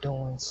are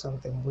doing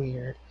something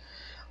weird.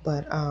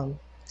 But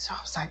so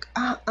I was like,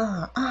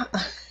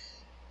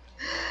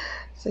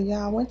 So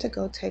yeah, I went to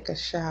go take a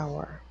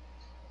shower.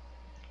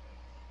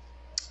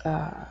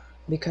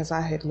 Because I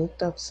had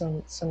looked up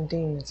some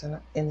demons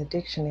in the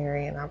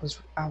dictionary, and I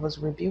was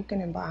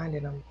rebuking and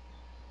binding them.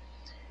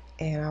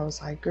 And I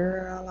was like,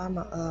 girl, I'm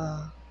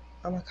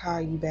gonna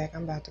call you back.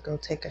 I'm about to go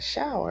take a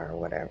shower or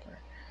whatever.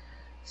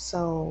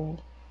 So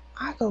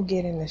I go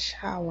get in the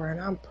shower,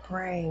 and I'm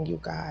praying, you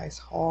guys,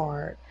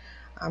 hard.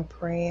 I'm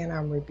praying,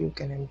 I'm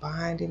rebuking and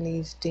binding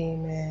these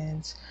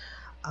demons.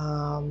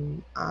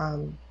 I'm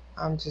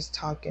just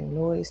talking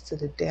noise to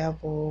the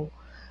devil.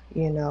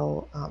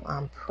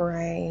 I'm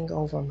praying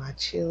over my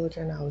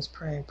children. I was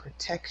praying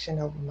protection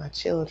over my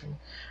children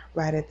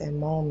right at that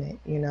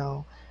moment.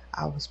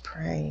 I was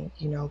praying,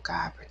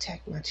 God,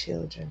 protect my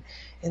children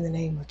in the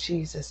name of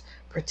Jesus.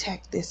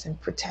 Protect this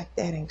and protect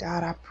that. And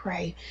God, I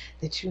pray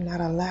that you not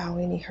allow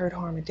any hurt,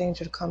 harm, or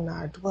danger to come to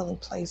our dwelling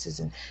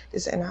places.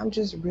 And I'm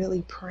just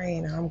really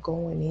praying. I'm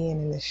going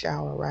in the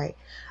shower, right?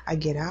 I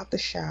get out the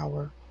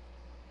shower.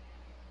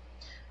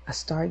 I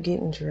start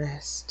getting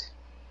dressed.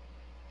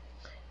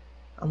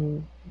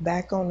 I'm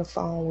back on the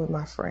phone with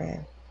my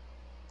friend,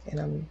 and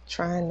I'm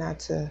trying not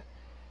to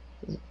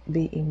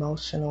be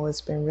emotional.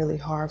 It's been really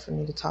hard for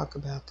me to talk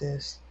about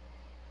this,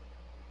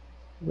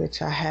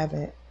 which I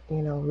haven't,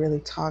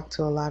 really talked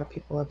to a lot of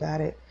people about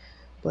it.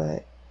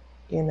 But,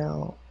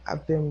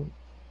 I've been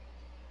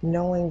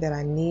knowing that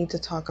I need to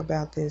talk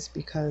about this,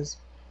 because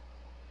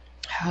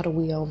how do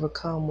we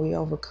overcome? We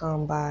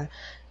overcome by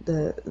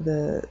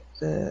the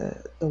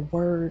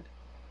word.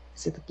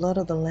 See, the blood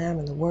of the Lamb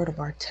and the word of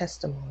our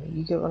testimony.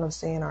 You get what I'm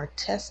saying? Our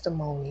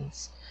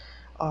testimonies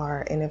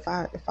are, and if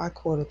I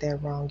quoted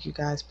that wrong, you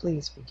guys,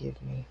 please forgive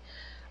me.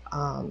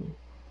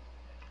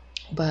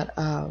 But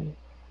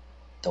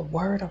the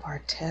word of our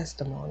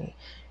testimony.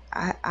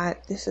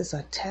 This is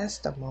a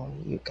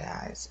testimony, you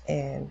guys,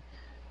 and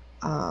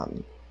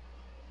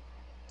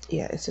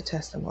yeah, it's a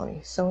testimony.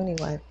 So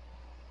anyway,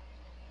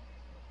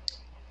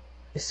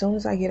 as soon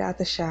as I get out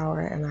the shower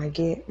and I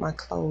get my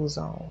clothes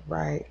on,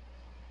 right,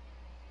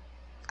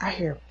 I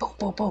hear boom,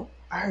 boom, boom.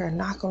 I hear a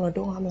knock on the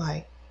door. I'm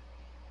like,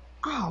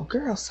 oh,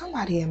 girl,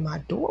 somebody at my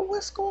door.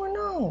 What's going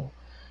on?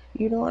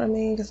 You know what I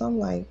mean? Because I'm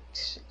like,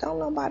 don't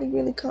nobody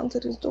really come to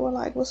this door.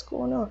 Like, what's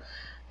going on?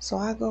 So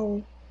I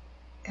go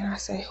and I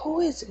say,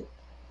 who is it?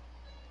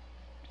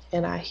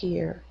 and I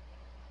hear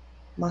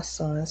my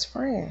son's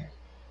friend.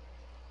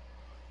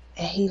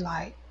 And he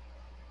like,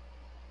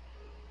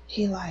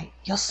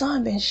 your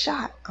son been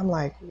shot. I'm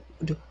like,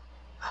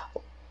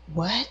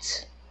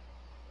 what?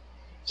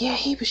 Yeah,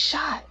 he was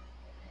shot.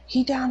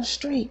 He down the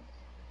street.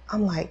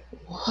 I'm like,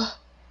 what?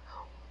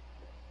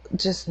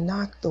 Just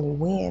knocked the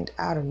wind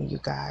out of me, you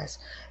guys.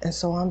 And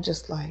so I'm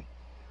just like,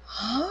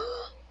 huh?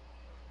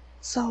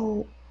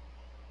 So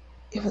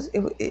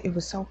it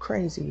was so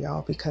crazy,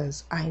 y'all,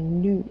 because I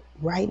knew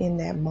right in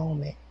that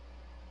moment.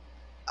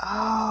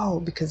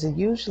 Oh, because it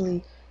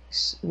usually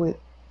with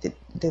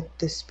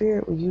the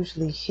spirit would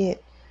usually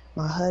hit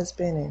my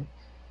husband and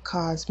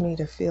cause me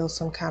to feel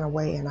some kind of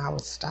way, and I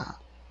would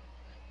stop.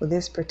 But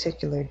this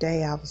particular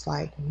day, I was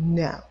like,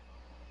 no,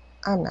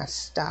 I'm not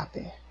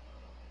stopping.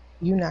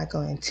 You're not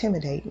going to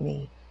intimidate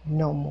me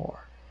no more.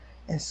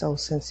 And so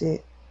since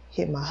it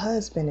hit my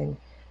husband, and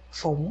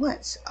for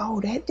once, oh,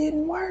 that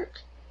didn't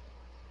work.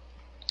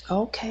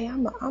 Okay,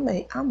 I'm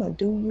a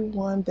do you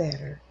one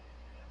better.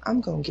 I'm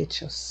going to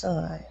get your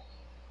son.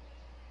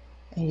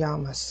 And y'all,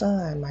 my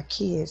son, my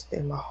kids,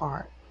 they're my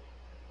heart.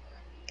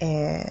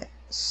 And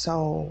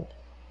so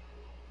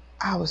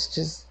I was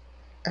just,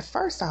 at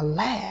first I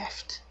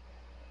laughed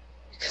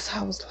because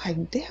I was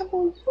like,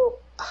 devil, you,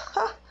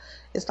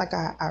 it's like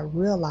I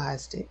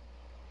realized it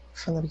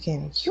from the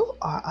beginning. You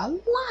are a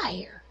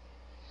liar.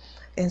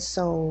 And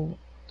so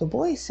the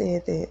boy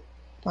said that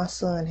my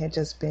son had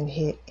just been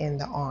hit in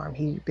the arm.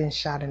 He'd been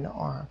shot in the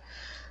arm.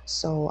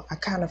 So I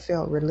kind of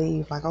felt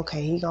relieved, like,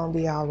 okay, he gonna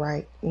be all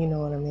right. You know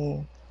what I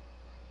mean?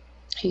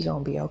 He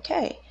gonna be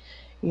okay.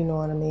 You know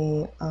what I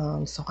mean?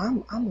 So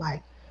I'm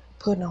like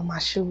putting on my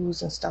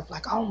shoes and stuff,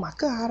 like, oh my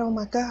God, oh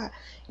my God.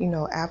 You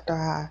know,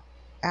 after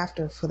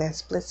for that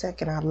split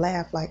second, I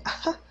laughed like,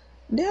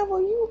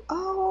 devil, you,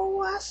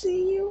 oh, I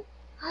see you.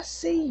 I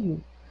see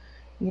you.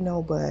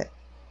 But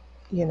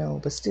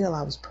still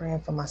I was praying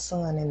for my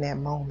son in that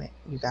moment,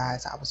 you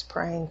guys. I was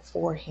praying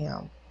for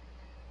him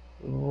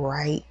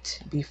right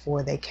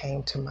before they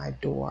came to my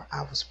door.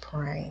 I was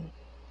praying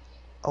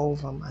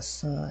over my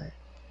son,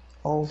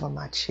 over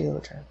my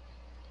children.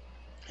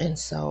 And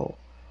so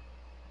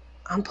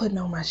I'm putting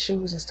on my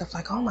shoes and stuff,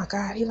 like, oh my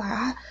God. He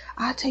like,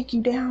 I'll take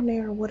you down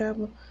there or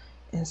whatever.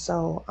 And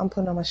so I'm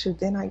putting on my shoes.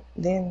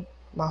 Then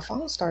my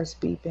phone starts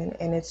beeping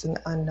and it's an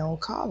unknown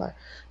caller.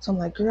 So I'm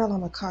like, girl, I'm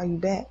gonna call you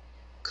back.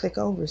 Click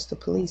over, it's the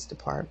police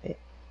department.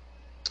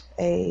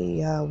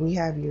 Hey, we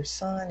have your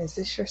son. Is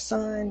this your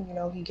son?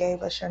 He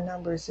gave us your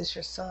number. Is this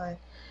your son?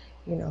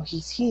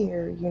 He's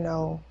here.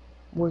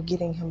 We're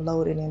getting him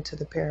loaded into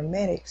the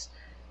paramedics,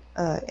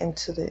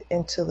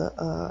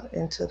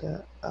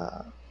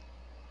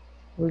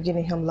 we're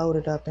getting him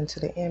loaded up into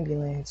the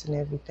ambulance and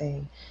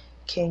everything.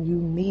 Can you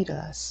meet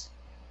us?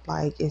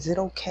 Like, is it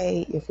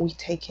okay if we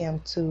take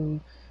him to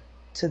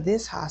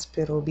this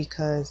hospital,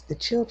 because the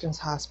children's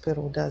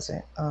hospital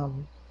doesn't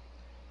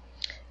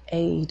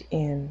aid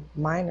in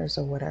minors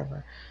or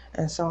whatever?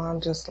 And so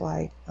I'm just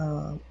like,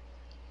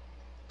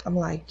 I'm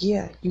like,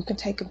 yeah, you can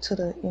take them to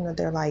the,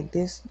 they're like,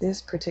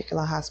 this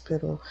particular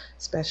hospital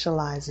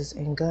specializes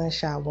in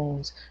gunshot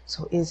wounds.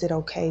 So is it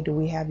okay? Do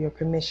we have your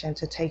permission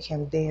to take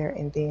him there?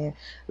 And then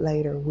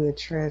later we'll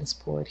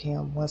transport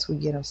him once we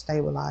get him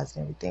stabilized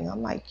and everything.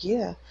 I'm like,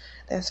 yeah,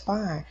 that's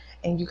fine.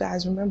 And you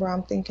guys remember,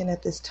 I'm thinking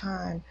at this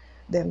time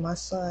that my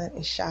son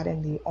is shot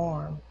in the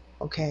arm.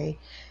 Okay.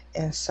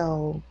 And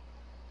so,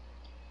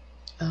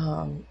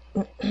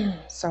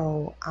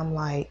 so I'm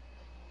like,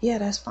 yeah,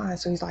 that's fine.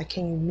 So he's like,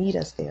 can you meet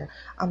us there?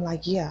 I'm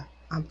like, yeah,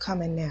 I'm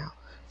coming now.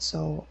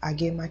 So I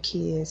get my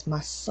kids.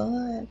 My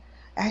son,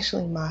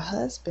 actually my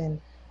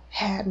husband,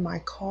 had my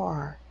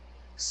car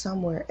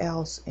somewhere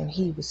else and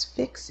he was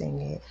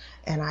fixing it.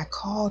 And I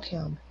called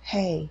him,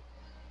 hey,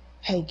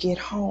 get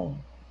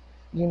home.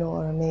 You know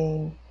what I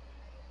mean?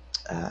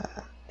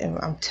 And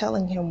I'm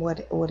telling him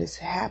what is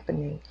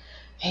happening.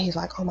 And he's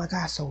like, oh my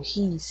God. So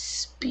he's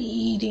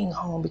speeding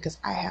home because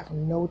I have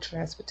no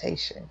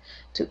transportation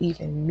to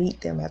even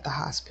meet them at the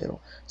hospital.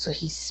 So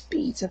he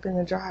speeds up in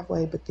the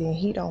driveway, but then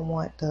he don't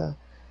want the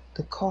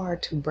car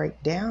to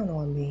break down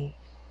on me.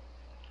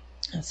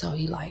 And so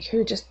he like,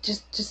 here,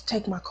 just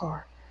take my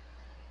car.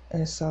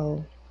 And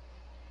so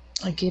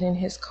I get in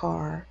his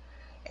car.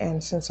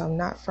 And since I'm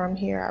not from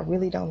here, I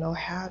really don't know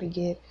how to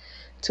get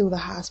to the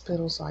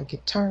hospital. So I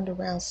get turned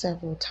around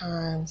several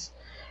times.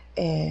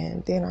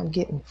 And then I'm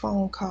getting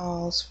phone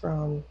calls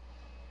from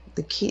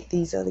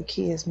these other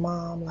kids'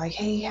 mom, like,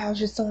 hey, how's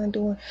your son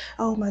doing?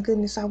 Oh my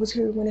goodness, I was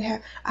here when it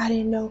happened. I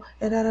didn't know.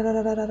 And da, da,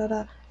 da, da, da, da,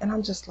 da. And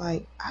I'm just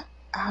like,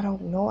 I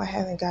don't know. I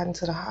haven't gotten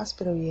to the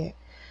hospital yet.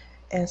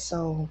 And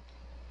so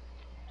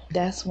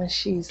that's when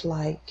she's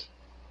like,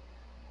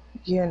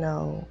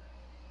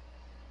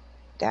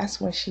 that's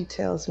when she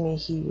tells me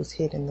he was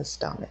hit in the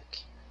stomach.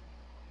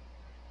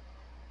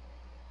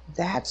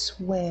 That's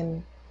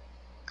when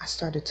I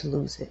started to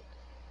lose it.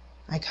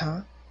 Like,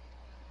 huh?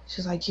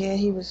 She's like, yeah,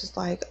 he was just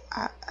like,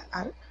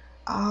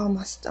 oh,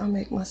 my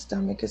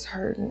stomach is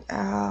hurting,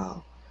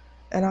 ow.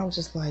 And I was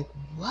just like,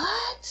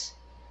 what?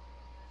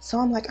 So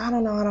I'm like, I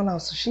don't know.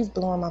 So she's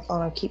blowing my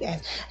phone and keep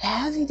asking,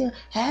 how's he doing?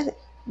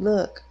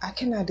 Look, I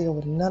cannot deal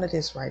with none of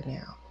this right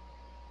now.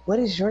 What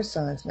is your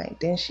son's name?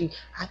 Then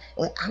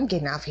I'm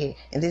getting off here.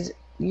 And this,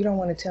 you don't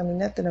want to tell me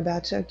nothing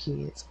about your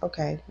kids.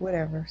 Okay,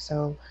 whatever.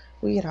 So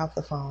we get off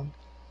the phone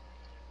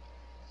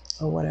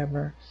or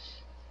whatever.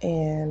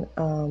 And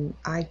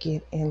I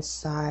get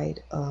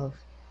inside of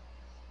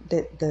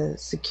the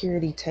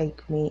security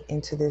take me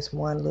into this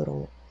one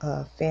little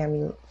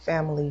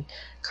family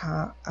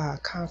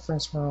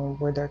conference room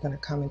where they're going to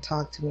come and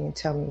talk to me and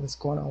tell me what's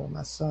going on with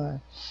my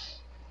son.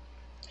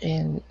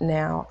 And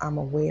now I'm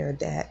aware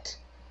that,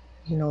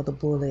 the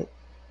bullet,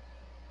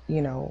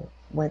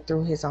 went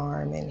through his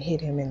arm and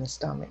hit him in the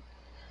stomach.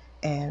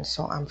 And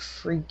so I'm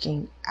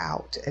freaking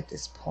out at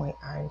this point.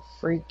 I'm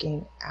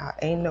freaking out.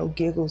 Ain't no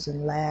giggles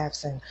and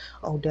laughs and,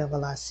 oh,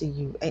 devil, I see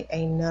you.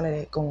 Ain't none of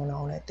that going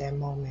on at that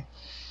moment.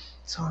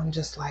 So I'm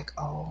just like,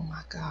 oh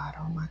my God,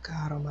 oh my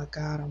God, oh my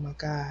God, oh my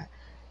God.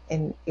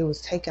 And it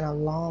was taking a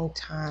long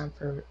time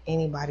for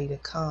anybody to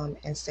come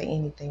and say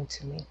anything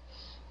to me.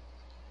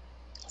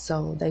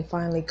 So they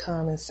finally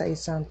come and say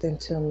something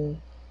to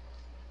me.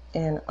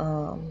 And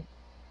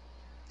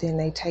then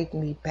they take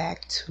me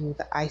back to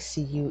the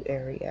ICU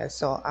area.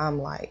 So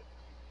I'm like,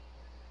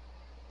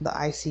 the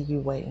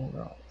ICU waiting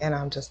room. And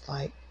I'm just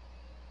like,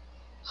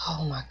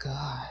 oh my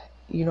God.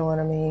 You know what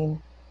I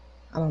mean?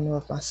 I don't know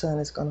if my son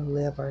is going to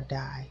live or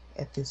die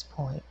at this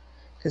point,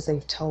 because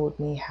they've told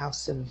me how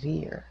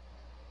severe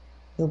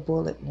the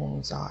bullet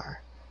wounds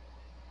are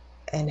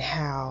and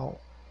how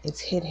it's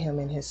hit him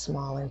in his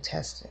small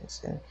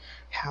intestines, and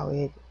how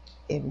it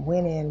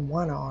went in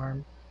one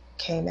arm,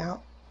 came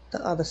out the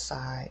other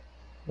side,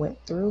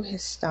 went through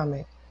his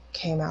stomach,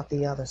 came out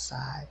the other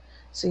side.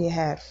 So he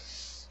had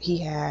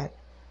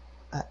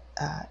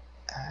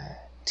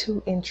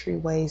 2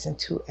 entryways and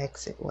 2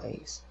 exit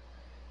ways.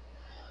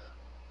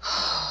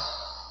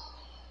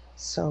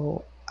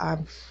 So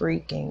I'm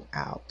freaking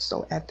out.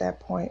 So at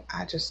that point,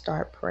 I just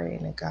start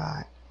praying to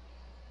God.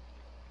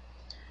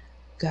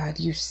 God,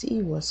 you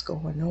see what's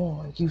going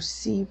on. You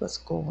see what's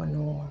going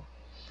on.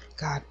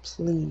 God,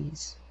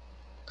 please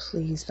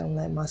don't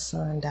let my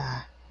son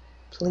die.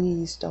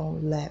 Please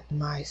don't let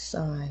my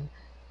son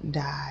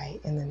die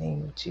in the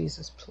name of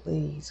Jesus.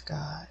 Please,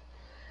 God.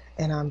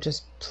 And I'm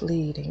just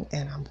pleading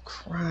and I'm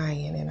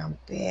crying and I'm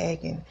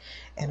begging,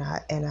 and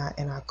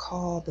I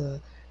call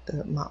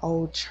my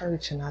old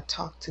church and I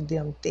talk to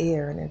them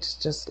there, and it's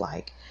just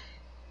like,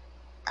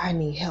 I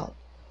need help,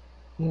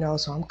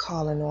 so I'm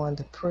calling on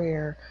the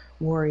prayer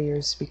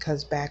warriors,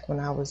 because back when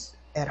I was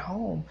at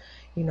home,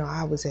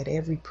 I was at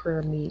every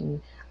prayer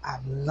meeting. I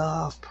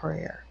love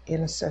prayer,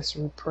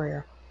 intercessory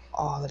prayer,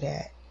 all of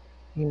that,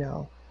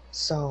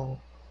 so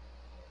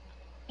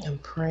I'm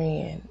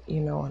praying,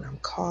 and I'm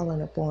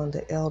calling upon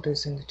the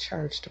elders in the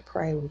church to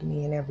pray with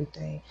me and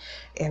everything.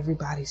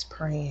 Everybody's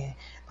praying.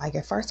 Like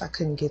at first I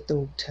couldn't get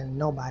through to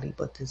nobody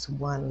but this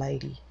one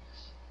lady.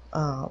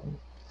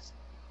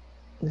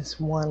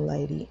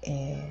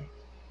 And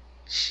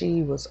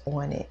she was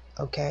on it,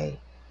 okay?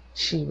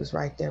 She was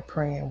right there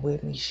praying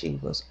with me. She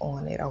was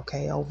on it,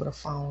 okay, over the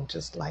phone,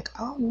 just like,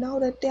 oh no,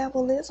 the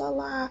devil is a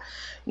lie,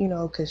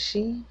 because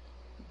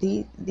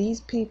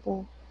these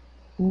people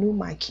knew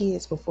my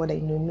kids before they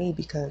knew me,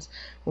 because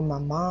when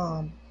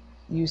I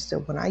used to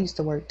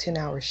work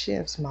 10-hour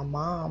shifts, my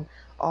mom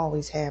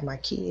always had my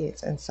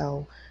kids. And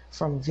so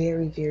from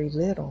very, very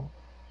little,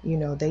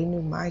 they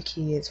knew my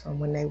kids from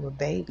when they were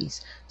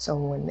babies. So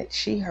when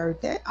she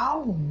heard that,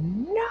 oh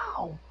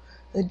no,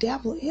 the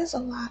devil is a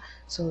lie.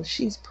 So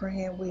she's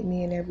praying with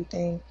me and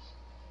everything.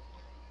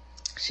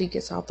 She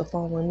gets off the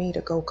phone with me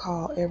to go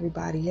call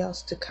everybody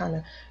else to kind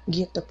of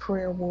get the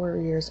prayer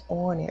warriors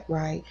on it,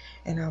 right?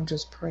 And I'm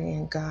just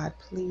praying, God,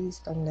 please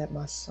don't let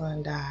my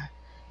son die.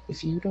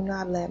 If you do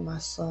not let my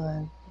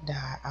son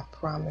die, I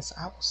promise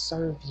I will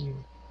serve you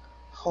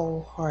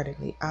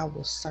wholeheartedly. I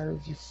will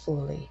serve you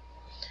fully.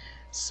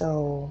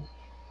 So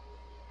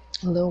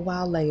a little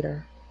while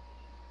later,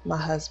 my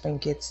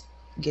husband gets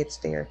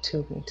there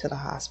to me to the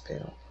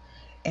hospital.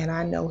 And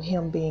I know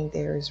him being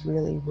there is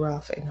really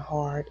rough and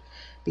hard,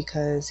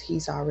 because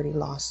he's already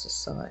lost a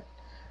son.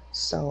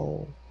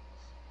 So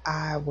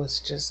I was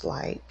just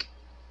like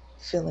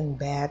feeling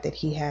bad that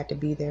he had to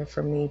be there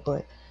for me,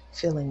 but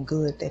feeling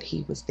good that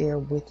he was there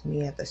with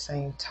me at the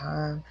same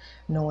time,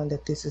 knowing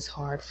that this is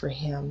hard for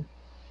him,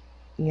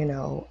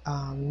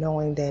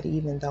 knowing that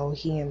even though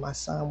he and my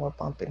son were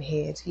bumping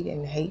heads, he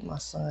didn't hate my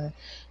son.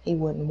 He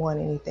wouldn't want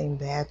anything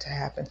bad to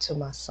happen to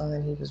my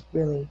son. He was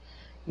really,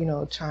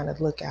 trying to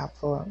look out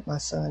for my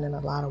son in a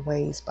lot of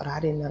ways, but I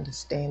didn't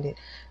understand it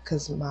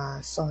because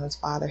my son's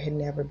father had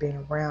never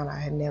been around. I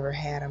had never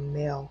had a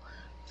male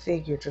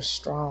figure just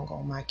strong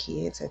on my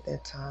kids at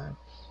that time.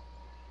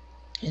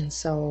 And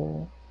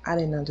so I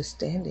didn't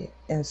understand it.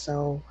 And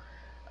so,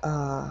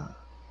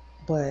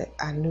 but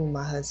I knew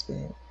my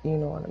husband, you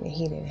know what I mean?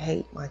 He didn't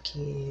hate my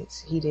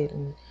kids. He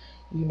didn't,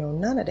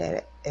 none of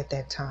that at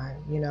that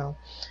time,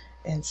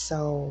 And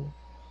so,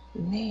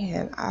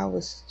 man, I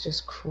was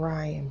just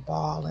crying,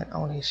 bawling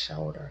on his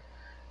shoulder,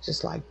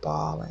 just like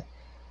bawling.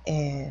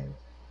 And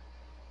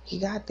he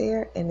got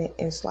there, and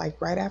it's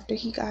like right after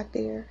he got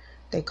there,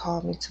 they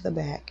called me to the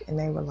back, and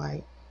they were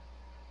like,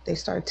 they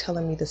started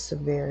telling me the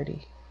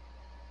severity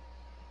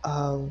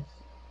of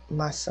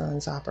my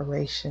son's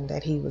operation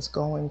that he was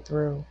going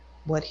through,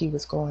 what he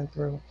was going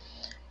through.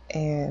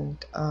 And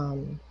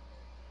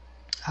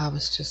I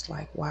was just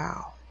like,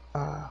 wow.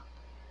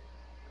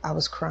 I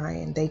was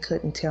crying. They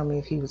couldn't tell me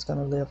if he was going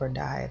to live or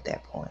die at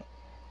that point.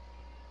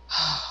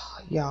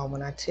 Y'all,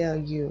 when I tell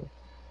you,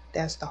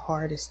 that's the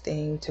hardest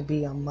thing, to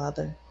be a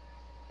mother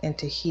and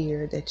to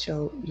hear that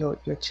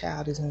your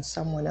child is in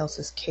someone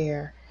else's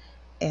care,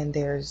 and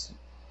there's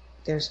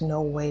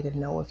no way to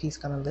know if he's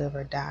going to live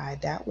or die.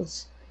 That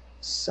was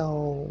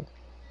too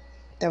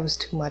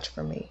much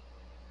for me.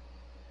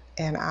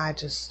 And I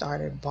just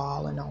started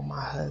bawling on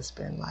my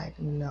husband, like,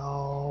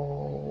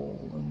 no,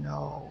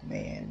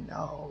 man,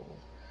 no.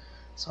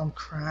 So I'm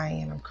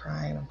crying.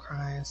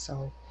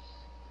 So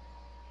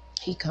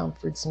he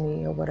comforts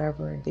me or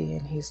whatever. And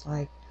then he's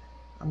like,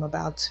 I'm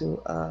about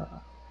to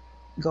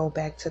go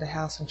back to the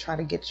house and try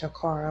to get your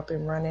car up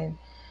and running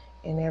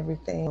and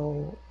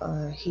everything.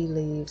 So he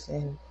leaves,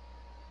 and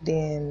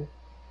then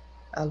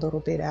a little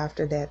bit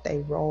after that, they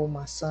roll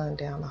my son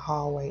down the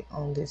hallway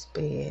on this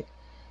bed.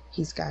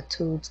 He's got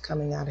tubes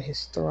coming out of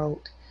his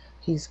throat.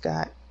 He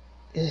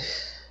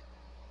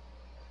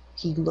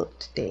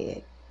looked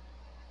dead.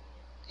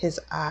 His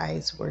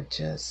eyes were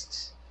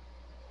just,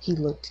 he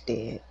looked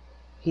dead.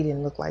 He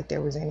didn't look like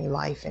there was any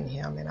life in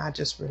him. And I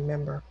just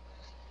remember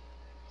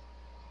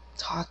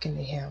talking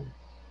to him,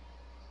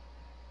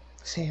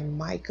 saying,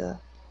 Micah,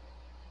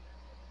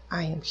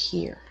 I am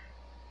here.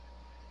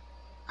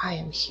 I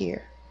am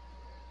here.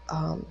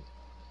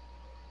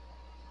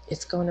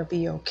 It's going to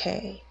be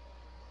okay.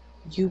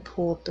 You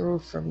pulled through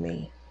for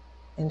me.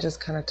 And just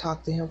kind of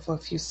talked to him for a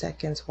few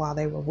seconds while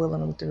they were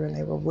wheeling him through, and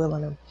they were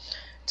wheeling him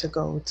to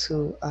go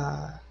to,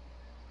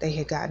 they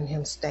had gotten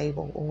him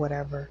stable or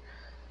whatever.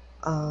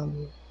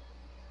 And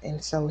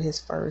so his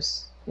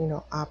first,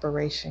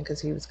 operation,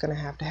 because he was going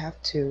to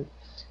have two,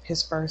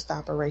 his first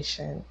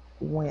operation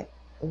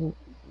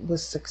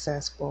was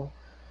successful,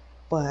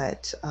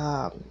 but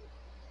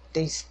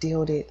they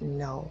still didn't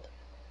know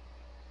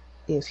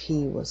if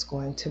he was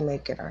going to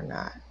make it or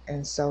not.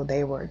 And so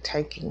they were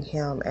taking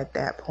him at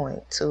that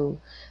point to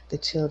the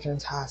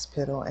children's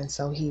hospital. And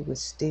so he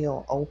was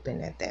still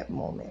open at that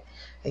moment.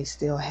 They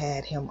still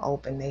had him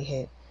open. They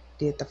had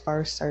did the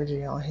first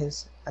surgery on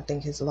his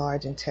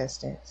large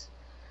intestines.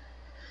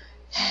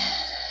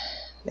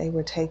 They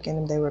were taking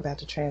him, they were about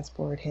to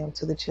transport him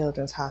to the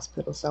children's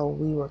hospital. So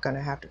we were going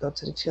to have to go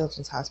to the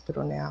children's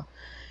hospital now,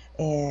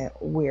 and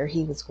where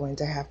he was going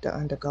to have to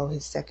undergo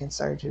his second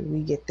surgery.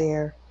 We get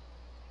there,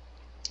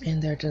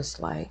 and they're just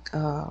like,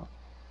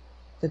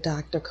 the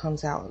doctor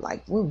comes out,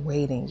 like, we're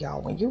waiting,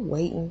 y'all. When you're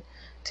waiting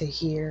to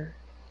hear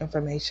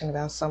information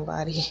about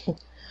somebody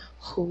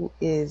who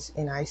is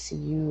in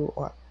ICU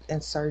or in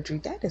surgery,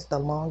 that is the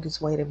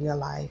longest wait of your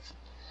life.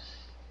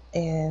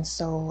 And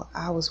so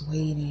I was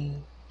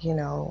waiting,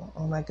 oh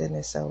my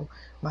goodness. So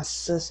my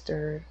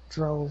sister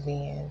drove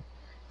in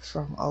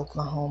from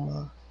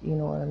Oklahoma, you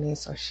know what I mean?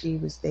 So she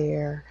was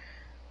there.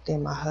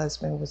 Then my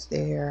husband was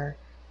there,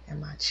 and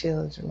my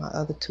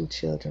other two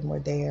children were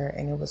there.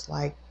 And it was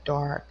like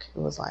dark. It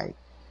was like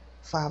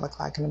 5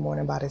 o'clock in the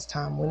morning by this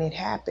time. When it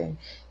happened,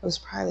 it was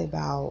probably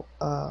about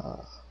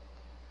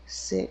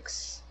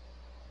 6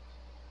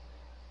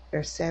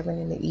 or 7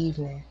 in the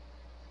evening.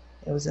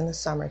 It was in the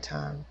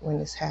summertime when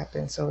this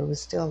happened, so it was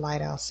still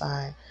light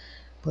outside.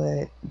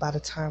 But by the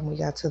time we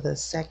got to the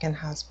second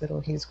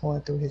hospital, he's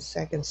going through his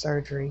second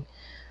surgery.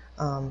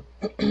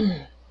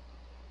 It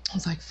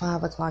was like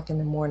 5 o'clock in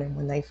the morning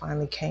when they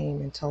finally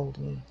came and told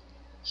me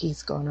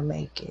he's going to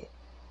make it.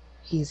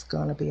 He's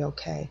going to be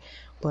okay.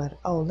 But,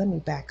 let me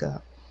back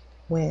up.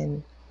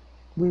 When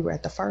we were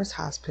at the first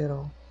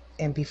hospital,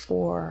 and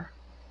before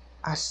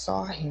I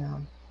saw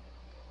him,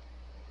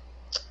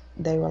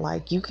 they were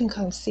like, you can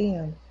come see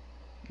him.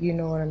 You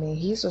know what I mean?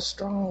 He's a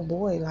strong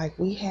boy. Like,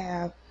 we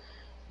have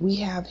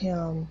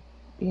him,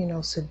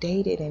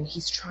 sedated, and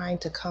he's trying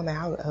to come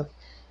out of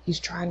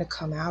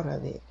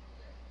it.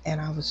 And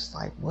I was just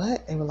like,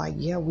 what? They were like,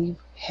 yeah, we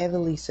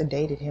heavily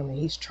sedated him, and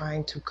he's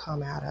trying to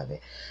come out of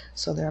it.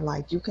 So they're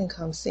like, you can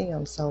come see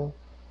him. So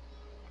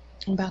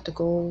I'm about to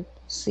go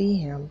see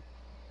him,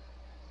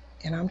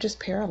 and I'm just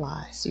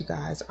paralyzed, you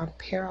guys. I'm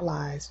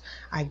paralyzed.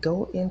 I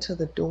go into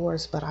the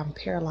doors, but I'm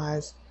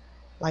paralyzed,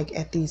 like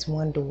at these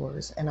one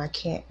doors, and I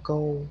can't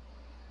go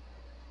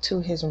to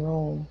his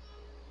room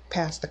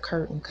past the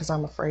curtain because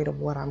I'm afraid of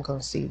what I'm going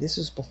to see. This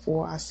was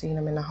before I seen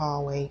him in the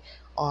hallway,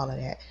 all of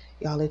that.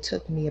 Y'all, it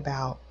took me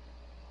about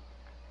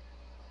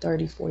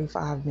 30,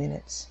 45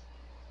 minutes.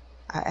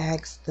 I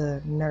asked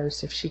the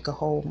nurse if she could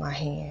hold my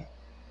hand.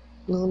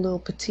 Little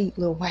petite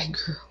little white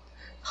girl,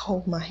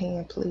 hold my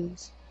hand,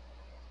 please.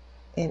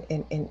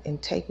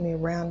 And take me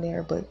around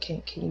there, but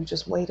can you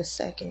just wait a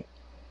second?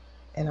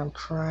 And I'm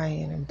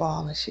crying and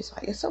bawling. She's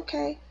like, it's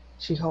okay.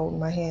 She holding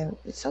my hand.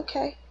 It's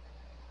okay.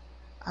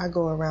 I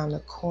go around the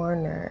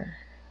corner,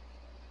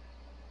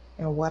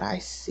 And what I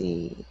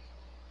see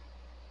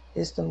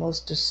is the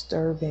most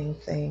disturbing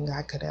thing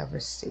I could ever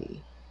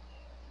see.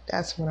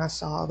 That's when I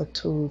saw all the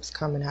tubes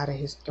coming out of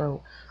his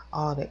throat,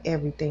 all the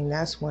everything.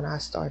 That's when I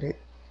started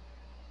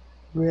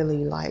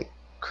really like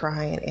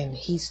crying, and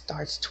he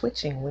starts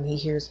twitching when he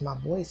hears my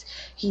voice.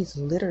 He's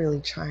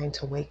literally trying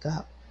to wake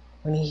up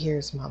when he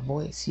hears my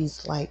voice.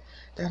 He's like,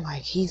 they're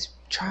like, he's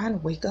trying to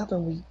wake up,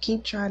 and we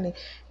keep trying to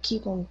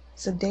keep him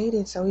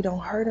sedated so he don't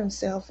hurt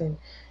himself and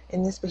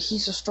this, but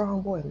he's a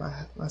strong boy.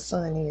 My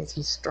son is.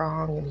 He's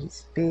strong and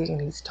he's big and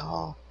he's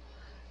tall.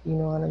 You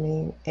know what I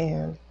mean?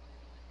 And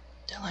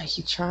they're like,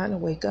 he's trying to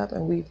wake up,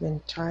 and we've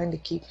been trying to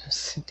keep him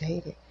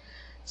sedated.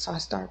 So I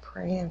start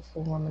praying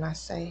for him, and I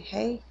say,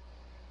 hey,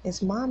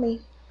 it's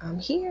mommy. I'm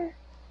here.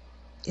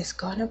 It's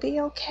gonna be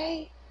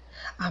okay.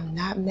 I'm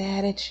not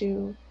mad at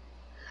you.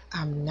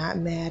 I'm not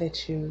mad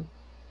at you.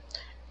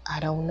 I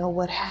don't know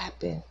what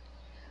happened,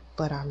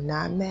 but I'm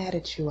not mad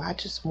at you. I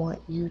just want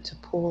you to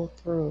pull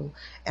through,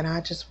 and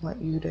I just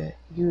want you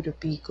to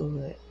be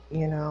good,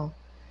 you know?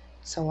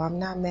 So I'm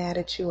not mad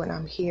at you, and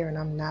I'm here, and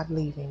I'm not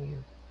leaving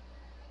you.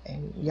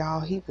 And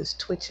y'all, he was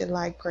twitching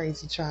like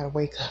crazy trying to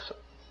wake up.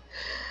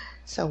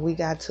 So we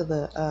got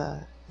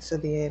to so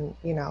then,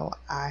 you know,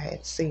 I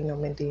had seen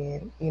him, and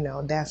then, you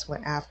know, that's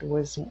when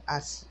afterwards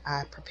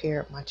I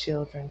prepared my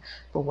children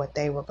for what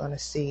they were going to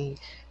see.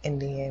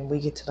 And then we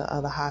get to the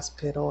other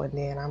hospital, and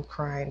then I'm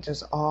crying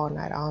just all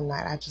night.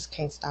 I just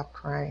can't stop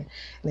crying.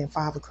 And then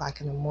 5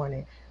 o'clock in the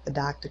morning, the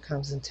doctor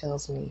comes and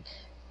tells me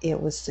it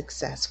was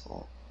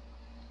successful.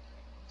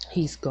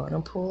 He's going to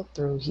pull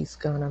through. He's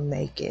going to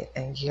make it.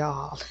 And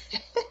y'all,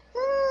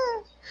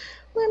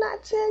 when I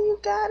tell you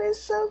God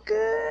is so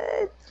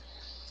good.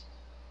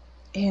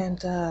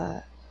 And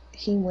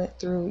he went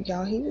through,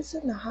 y'all, he was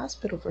in the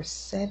hospital for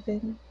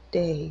 7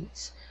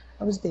 days.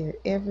 I was there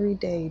every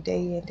day,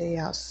 day in, day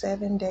out,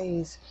 7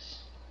 days.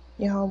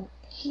 Y'all,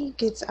 he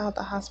gets out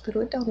the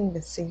hospital. It don't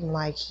even seem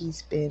like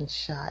he's been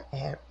shot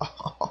at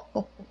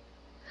all.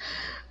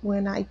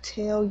 When I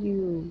tell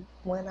you,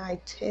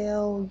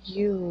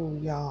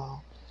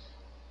 y'all,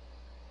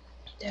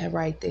 that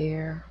right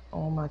there,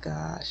 oh my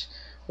gosh,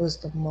 was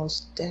the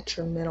most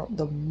detrimental,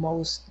 the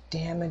most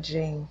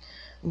damaging,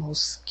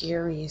 most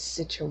scariest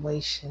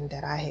situation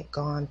that I had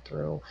gone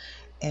through.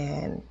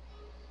 And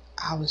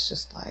I was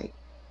just like,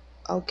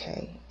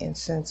 okay. And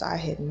since I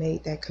had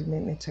made that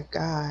commitment to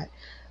God,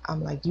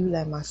 I'm like, you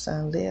let my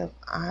son live,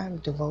 I'm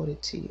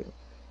devoted to you.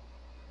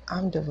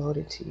 I'm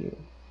devoted to you.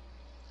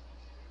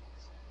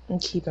 I'm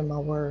keeping my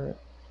word.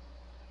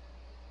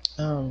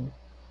 And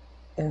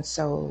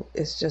so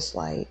it's just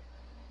like,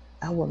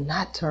 I will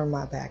not turn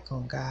my back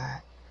on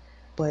God.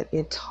 But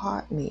it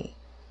taught me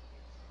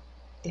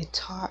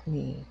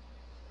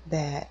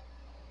that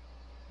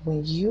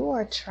when you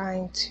are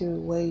trying to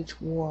wage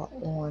war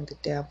on the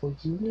devil,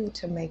 you need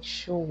to make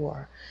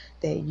sure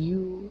that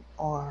you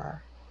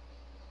are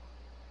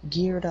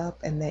geared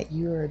up and that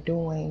you are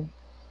doing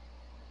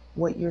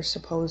what you're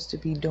supposed to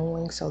be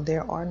doing, so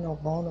there are no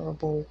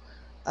vulnerable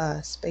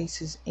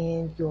spaces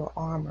in your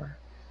armor.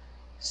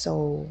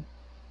 So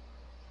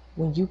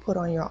when you put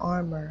on your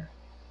armor,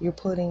 you're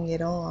putting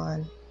it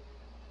on,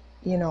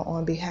 you know,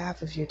 on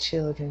behalf of your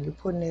children. You're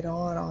putting it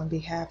on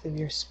behalf of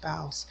your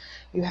spouse.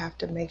 You have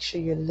to make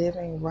sure you're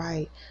living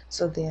right,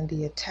 so then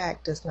the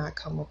attack does not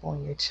come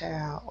upon your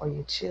child or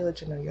your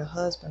children or your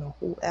husband or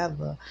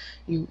whoever.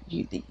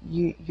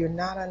 You're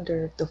not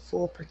under the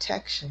full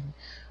protection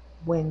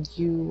when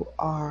you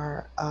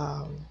are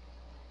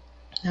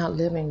not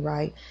living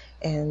right.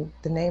 And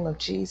the name of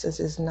Jesus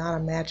is not a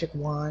magic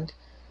wand.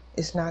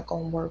 It's not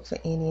going to work for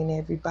any and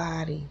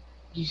everybody.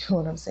 You know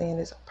what I'm saying?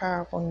 It's a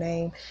powerful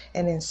name,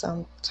 and then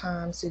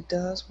sometimes it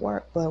does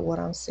work. But what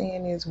I'm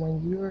saying is,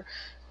 when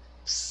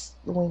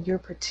you're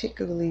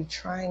particularly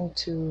trying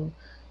to,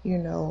 you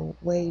know,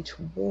 wage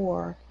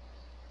war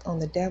on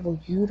the devil,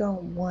 you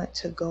don't want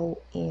to go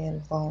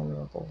in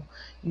vulnerable.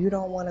 You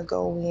don't want to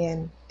go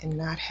in and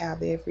not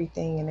have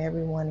everything and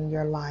everyone in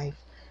your life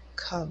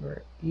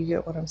covered. You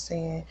get what I'm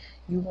saying?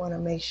 You want to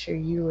make sure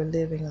you are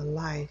living a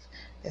life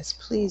that's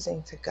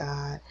pleasing to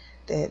God,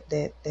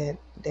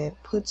 that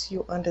puts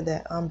you under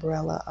that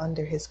umbrella,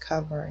 under his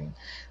covering.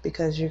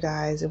 Because you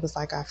guys, it was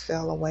like I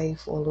fell away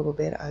for a little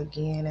bit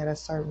again at a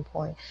certain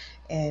point,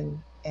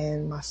 and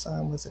my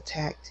son was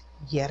attacked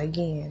yet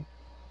again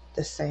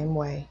the same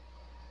way.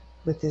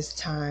 But this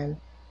time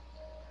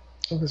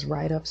it was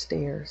right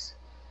upstairs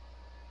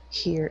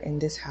here in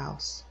this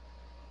house,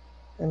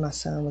 and my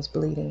son was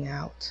bleeding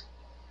out,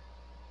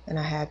 and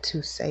I had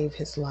to save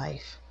his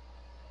life,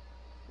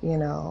 you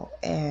know.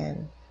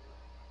 And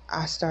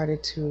I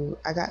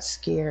got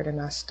scared, and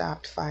I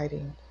stopped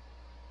fighting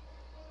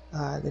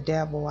the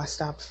devil. I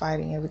stopped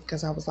fighting it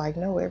because I was like,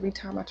 no, every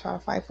time I try to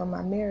fight for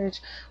my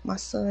marriage, my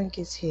son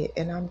gets hit,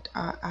 and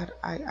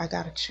I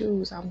gotta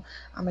choose. I'm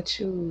gonna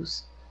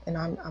choose. And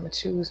I'm gonna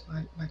choose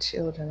my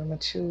children. I'm gonna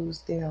choose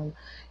them.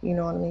 You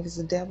know what I mean? Because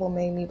the devil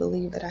made me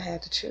believe that I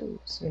had to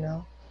choose, you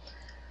know.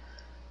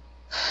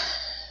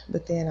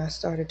 But then I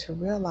started to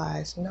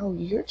realize, no,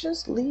 you're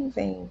just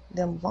leaving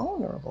them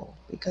vulnerable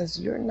because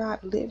you're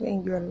not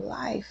living your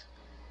life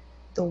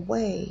the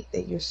way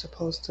that you're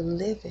supposed to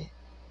live it.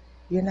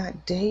 You're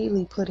not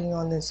daily putting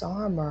on this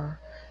armor.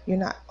 You're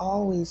not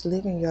always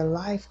living your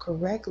life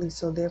correctly.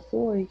 So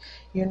therefore,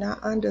 you're not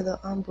under the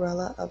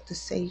umbrella of the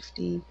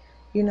safety.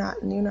 You're not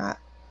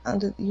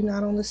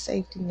on the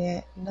safety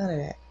net, none of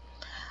that.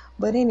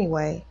 But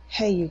anyway,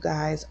 hey you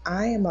guys,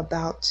 I am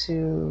about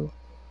to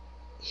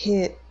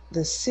hit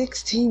the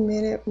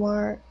 16-minute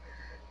mark.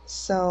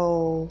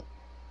 So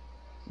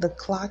the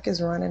clock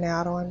is running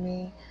out on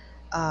me.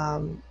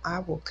 I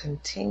will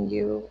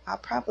continue. I'll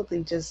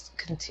probably just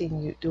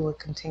do a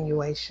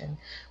continuation,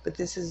 but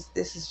this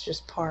is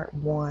just part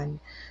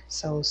one.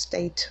 So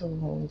stay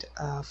tuned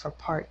for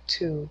part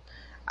two.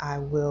 I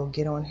will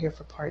get on here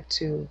for part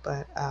two,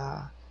 but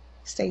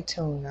stay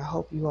tuned. I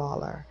hope you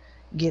all are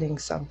getting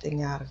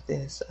something out of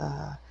this.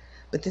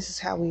 But this is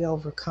how we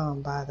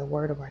overcome, by the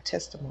word of our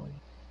testimony.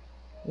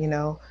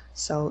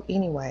 So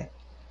anyway,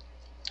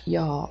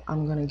 y'all,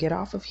 I'm going to get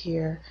off of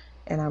here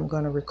and I'm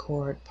going to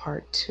record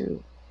part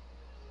two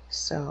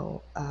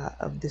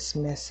of this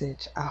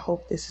message. I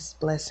hope this is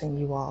blessing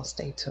you all.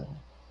 Stay tuned.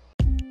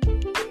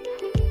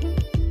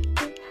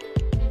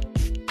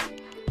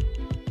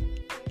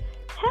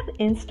 Have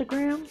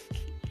Instagram?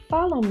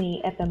 Follow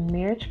me at the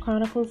Marriage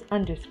Chronicles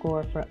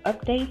 _ for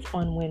updates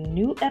on when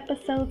new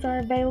episodes are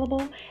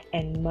available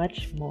and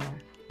much more.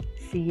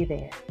 See you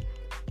there.